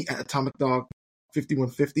me at Atomic Dog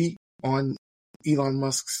 5150 on Elon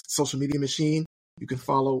Musk's social media machine. You can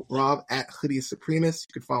follow Rob at Hoodie Supremus.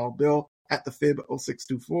 You can follow Bill at the Fib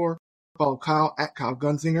 0624. Follow Kyle at Kyle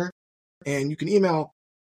Gunzinger. And you can email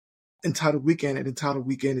Entitled Weekend at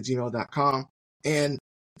entitledweekend@gmail.com and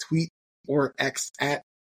tweet or X at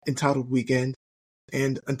Entitled Weekend.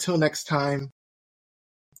 And until next time,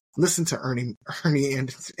 listen to Ernie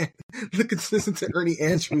Anderson. Listen to Ernie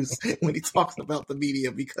Andrews when he talks about the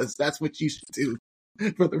media, because that's what you should do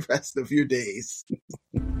for the rest of your days.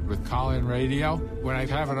 With call-in radio, when I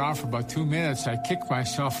have it on for about 2 minutes, I kick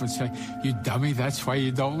myself and say, "You dummy, that's why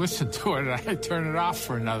you don't listen to it." And I turn it off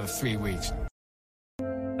for another 3 weeks.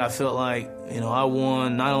 I felt like, I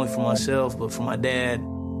won not only for myself, but for my dad.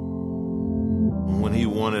 When he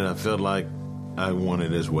won it, I felt like I won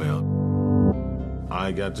it as well.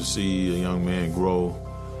 I got to see a young man grow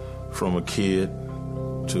from a kid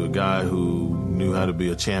to a guy who knew how to be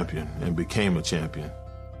a champion and became a champion.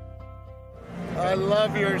 I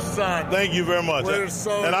love your son. Thank you very much.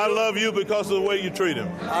 And I love you because of the way you treat him.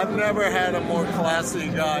 I've never had a more classy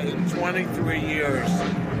guy in 23 years.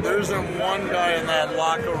 There isn't one guy in that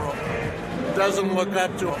locker room who doesn't look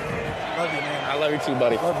up to him. Love you, man. I love you too,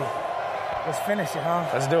 buddy. Love you. Let's finish it, huh?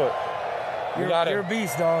 Let's do it. You're a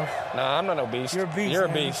beast, dog. Nah, I'm not no beast. You're a beast. You're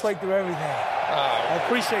man. a beast. You play through everything. I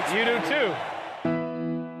appreciate you. You do too.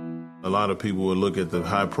 A lot of people will look at the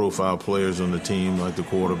high-profile players on the team, like the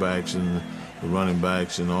quarterbacks and the running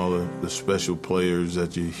backs and all the special players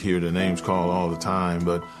that you hear the names called all the time.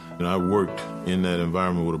 But I worked in that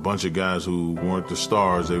environment with a bunch of guys who weren't the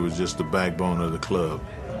stars. They was just the backbone of the club.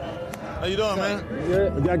 How you doing, man?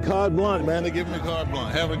 Good. I got carte blanche, man. They give me carte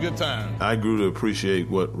blanche. Having a good time. I grew to appreciate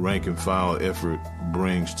what rank and file effort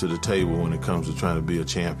brings to the table when it comes to trying to be a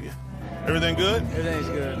champion. Everything good? Everything's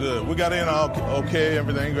good. Good. We got in okay.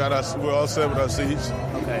 Everything. We're all set with our seats.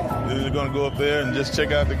 Okay. We're going to go up there and just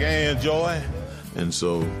check out the game, enjoy. And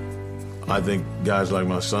so I think guys like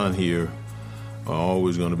my son here are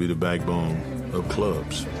always going to be the backbone of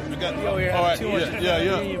clubs. All right.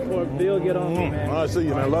 Yeah. Before Bill get on me, man. All right, see you,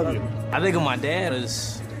 man. I love you. I think of my dad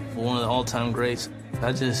as one of the all-time greats.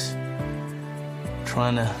 I just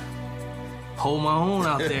trying to hold my own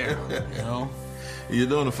out there, you know. You're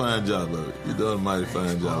doing a fine job of it. You're doing a mighty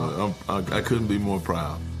fine job of it. I couldn't be more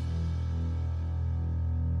proud.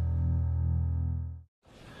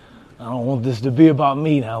 I don't want this to be about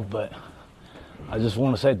me now, but I just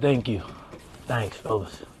want to say thank you. Thanks,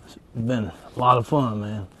 fellas. It's been a lot of fun,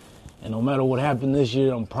 man. And no matter what happened this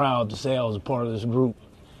year, I'm proud to say I was a part of this group.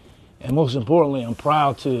 And most importantly, I'm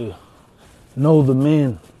proud to know the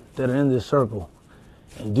men that are in this circle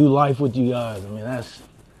and do life with you guys. I mean,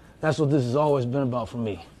 that's what this has always been about for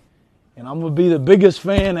me. And I'm going to be the biggest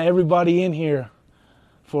fan of everybody in here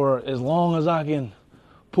for as long as I can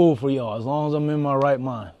pull for y'all, as long as I'm in my right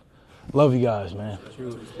mind. Love you guys, man.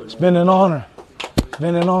 It's been an honor. It's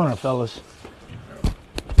been an honor, fellas.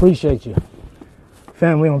 Appreciate you.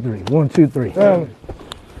 Family on three. 1, 2, 3. Family.